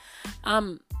thing.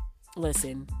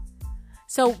 Listen.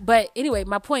 So, but anyway,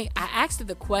 my point, I asked her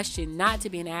the question not to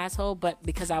be an asshole, but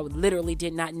because I literally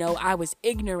did not know. I was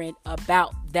ignorant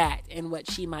about that and what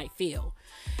she might feel.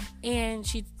 And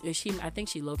she, I think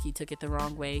she low-key took it the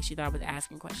wrong way. She thought I was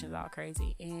asking questions all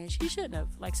crazy. And she shouldn't have.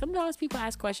 Like, sometimes people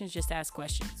ask questions just to ask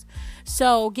questions.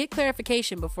 So, get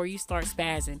clarification before you start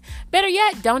spazzing. Better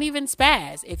yet, don't even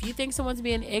spaz. If you think someone's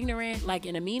being ignorant, like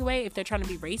in a mean way, if they're trying to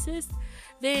be racist,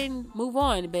 then move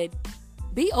on. But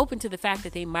be open to the fact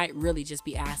that they might really just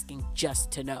be asking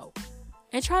just to know.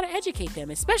 And try to educate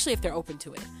them, especially if they're open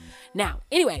to it. Now,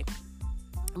 anyway,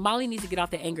 Molly needs to get off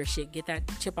the anger shit. Get that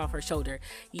chip off her shoulder.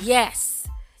 Yes,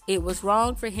 it was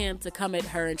wrong for him to come at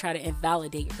her and try to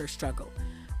invalidate her struggle.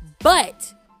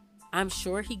 But I'm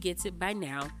sure he gets it by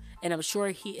now. And I'm sure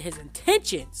his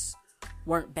intentions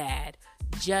weren't bad.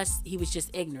 He was just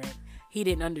ignorant. He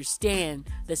didn't understand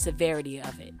the severity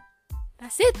of it.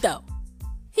 That's it though.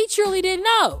 He truly didn't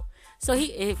know. So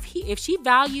if she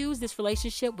values this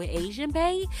relationship with Asian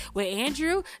Bae, with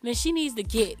Andrew, then she needs to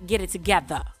get it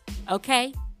together.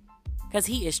 Okay? Because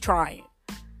he is trying.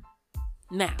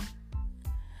 Now,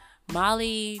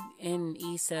 Molly and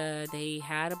Issa, they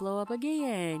had a blow up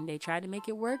again. They tried to make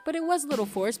it work, but it was a little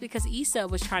forced because Issa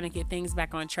was trying to get things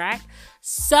back on track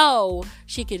so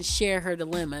she can share her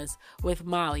dilemmas with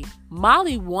Molly.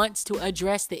 Molly wants to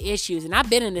address the issues, and I've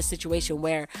been in this situation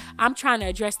where I'm trying to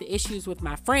address the issues with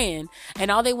my friend,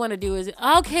 and all they want to do is,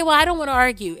 okay, well, I don't want to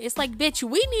argue. It's like, bitch,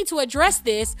 we need to address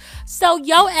this so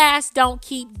your ass don't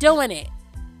keep doing it.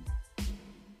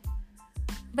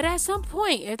 But at some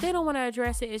point, if they don't want to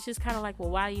address it, it's just kind of like, well,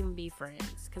 why even be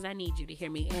friends? Because I need you to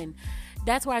hear me. And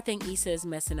that's why I think Issa is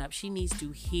messing up. She needs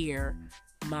to hear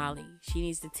Molly. She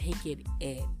needs to take it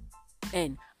in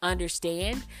and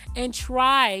understand and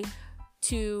try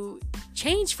to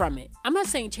change from it. I'm not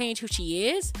saying change who she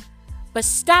is, but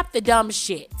stop the dumb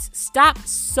shit. Stop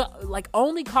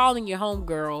only calling your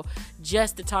homegirl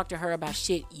just to talk to her about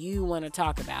shit you want to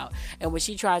talk about. And when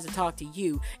she tries to talk to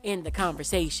you, end the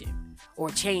conversation or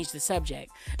change the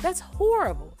subject. That's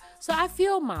horrible. So I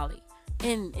feel Molly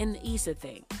in the Issa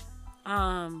thing.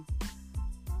 I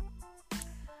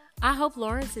hope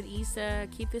Lawrence and Issa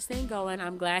keep this thing going.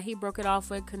 I'm glad he broke it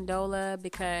off with Condola,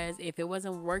 because if it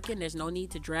wasn't working, there's no need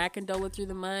to drag Condola through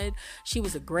the mud. She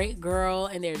was a great girl,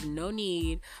 and there's no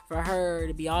need for her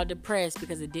to be all depressed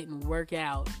because it didn't work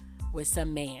out with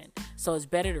some man. So it's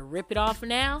better to rip it off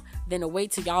now than to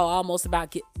wait till y'all almost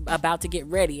about to get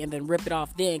ready and then rip it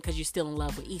off then because you're still in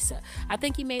love with Issa. I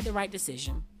think he made the right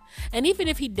decision. And even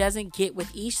if he doesn't get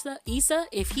with Issa,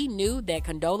 if he knew that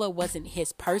Condola wasn't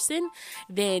his person,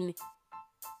 then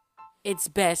it's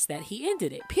best that he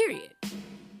ended it, period.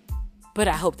 But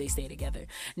I hope they stay together.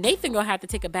 Nathan gonna have to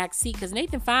take a back seat because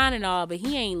Nathan fine and all, but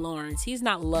he ain't Lawrence. He's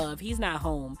not love. He's not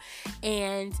home.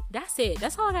 And that's it.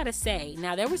 That's all I gotta say.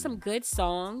 Now, there were some good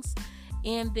songs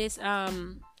in this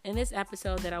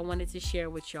episode that I wanted to share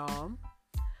with y'all.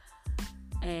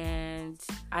 And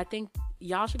I think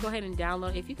y'all should go ahead and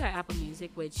download, if you got Apple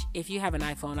Music, which if you have an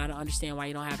iPhone, I don't understand why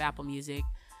you don't have Apple Music,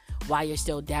 why you're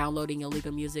still downloading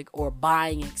illegal music or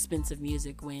buying expensive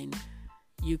music when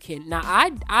you can. Now,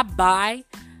 I buy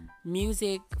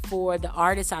music for the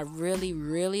artists I really,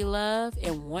 really love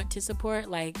and want to support.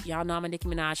 Like, y'all know I'm a Nicki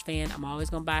Minaj fan. I'm always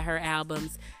going to buy her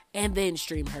albums and then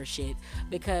stream her shit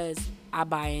because I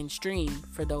buy and stream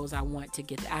for those I want to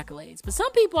get the accolades. But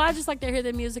some people, I just like to hear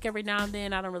their music every now and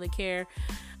then. I don't really care.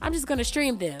 I'm just going to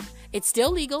stream them. It's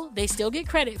still legal. They still get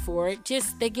credit for it.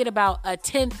 Just they get about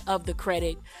 1/10 of the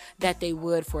credit that they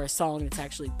would for a song that's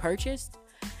actually purchased.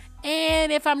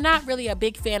 And if I'm not really a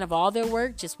big fan of all their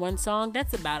work, just one song,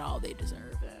 that's about all they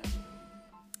deserve.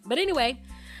 But anyway,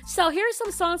 so here's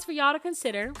some songs for y'all to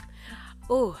consider.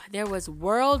 Oh, there was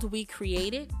World We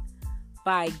Created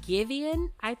by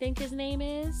Giveon, I think his name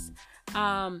is.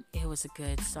 It was a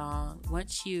good song.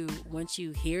 Once you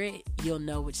hear it, you'll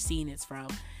know which scene it's from.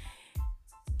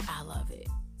 I love it.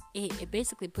 It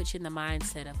basically puts you in the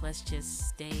mindset of let's just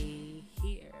stay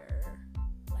here.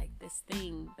 This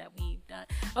thing that we've done.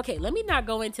 Okay, let me not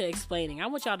go into explaining. I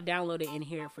want y'all to download it and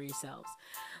hear it for yourselves.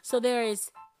 So there is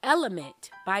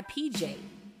Element by PJ.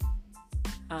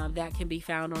 That can be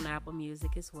found on Apple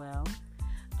Music as well.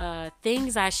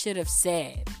 Things I Should Have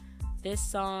Said. This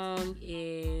song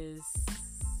is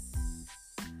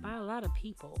by a lot of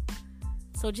people.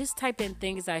 So just type in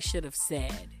Things I Should Have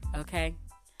Said, okay?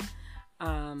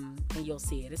 And you'll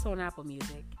see it. It's on Apple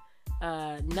Music.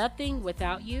 Nothing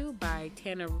Without You by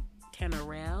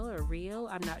Tanarel or Real.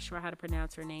 I'm not sure how to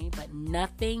pronounce her name, but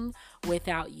Nothing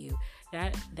Without You.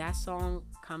 That song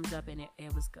comes up and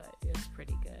it was good. It was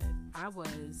pretty good. I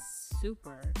was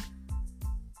super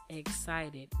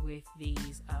excited with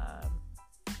these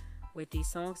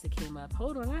songs that came up.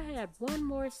 Hold on, I had one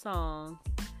more song.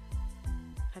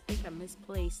 I think I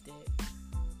misplaced it.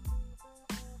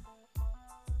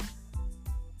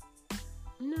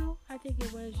 No, I think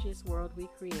it was just World We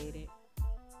Created.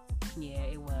 Yeah,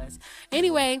 it was.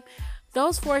 Anyway,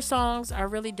 those 4 songs are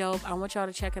really dope. I want y'all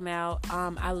to check them out.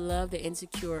 I love that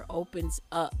Insecure opens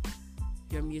up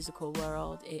your musical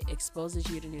world. It exposes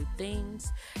you to new things.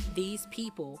 These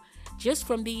people, just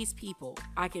from these people,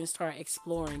 I can start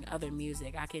exploring other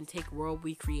music. I can take World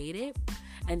We Created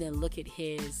and then look at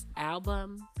his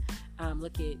album.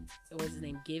 Look at, what's his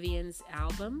name, Giveon's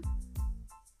album.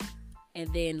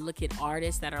 And then look at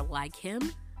artists that are like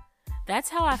him. That's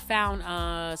how I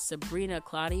found Sabrina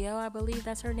Claudio, I believe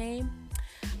that's her name.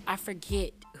 I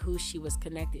forget who she was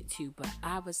connected to, but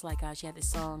I was like, she had this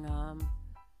song,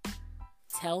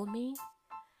 Tell Me.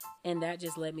 And that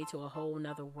just led me to a whole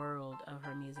nother world of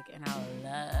her music. And I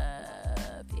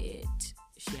love it.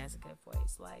 She has a good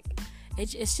voice. Like,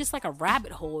 it's just like a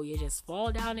rabbit hole you just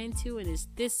fall down into, and it's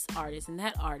this artist and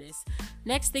that artist.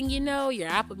 Next thing you know, your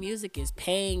Apple Music is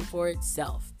paying for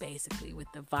itself, basically, with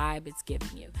the vibe it's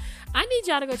giving you. I need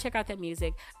y'all to go check out that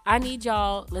music. I need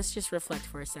y'all, let's just reflect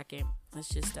for a second. Let's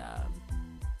just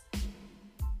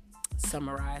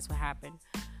summarize what happened.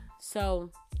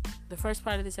 So, the first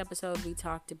part of this episode, we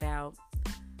talked about,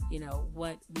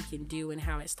 what we can do and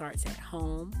how it starts at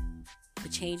home. The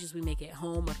changes we make at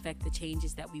home affect the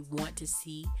changes that we want to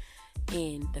see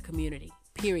in the community.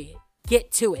 Period.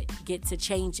 Get to it. Get to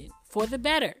changing for the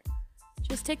better.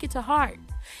 Just take it to heart.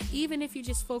 Even if you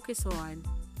just focus on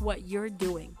what you're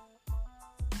doing,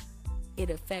 it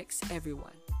affects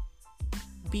everyone.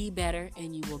 Be better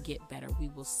and you will get better. We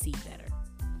will see better.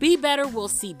 Be better, we'll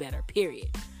see better. Period.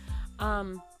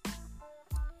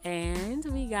 And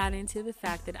we got into the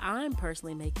fact that I'm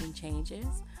personally making changes.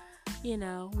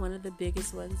 One of the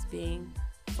biggest ones being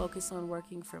focus on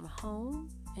working from home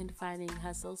and finding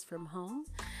hustles from home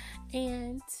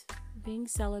and being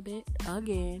celibate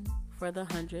again for the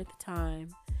 100th time.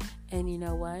 And you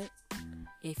know what?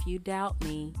 If you doubt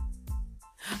me,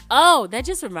 that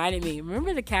just reminded me.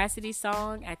 Remember the Cassidy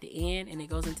song at the end and it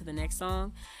goes into the next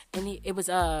song? And it was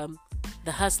The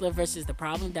Hustler versus The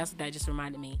Problem. That's what that just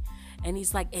reminded me. And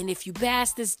he's like, and if you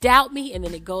bastards doubt me, and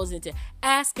then it goes into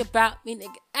ask about me,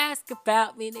 nigga, ask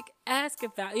about me, nigga, ask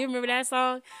about. You remember that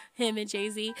song? Him and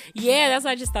Jay-Z? Yeah, that's what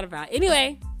I just thought about.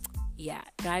 Anyway, yeah,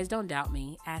 guys, don't doubt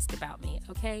me. Ask about me,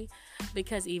 okay?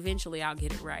 Because eventually I'll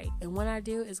get it right. And when I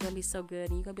do, it's going to be so good.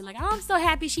 And you're going to be like, oh, I'm so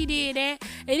happy she did that.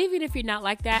 And even if you're not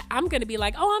like that, I'm going to be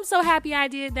like, oh, I'm so happy I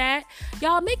did that.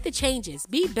 Y'all make the changes.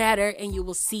 Be better and you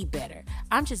will see better.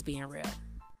 I'm just being real.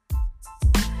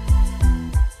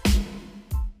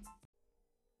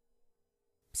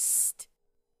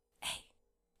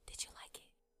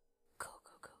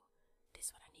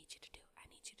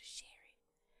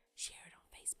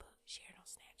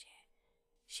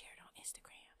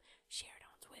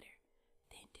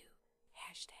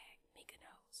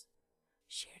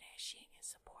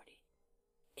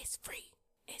 It's free.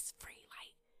 It's free.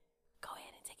 Like, go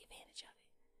ahead and take advantage of it.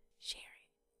 Share it.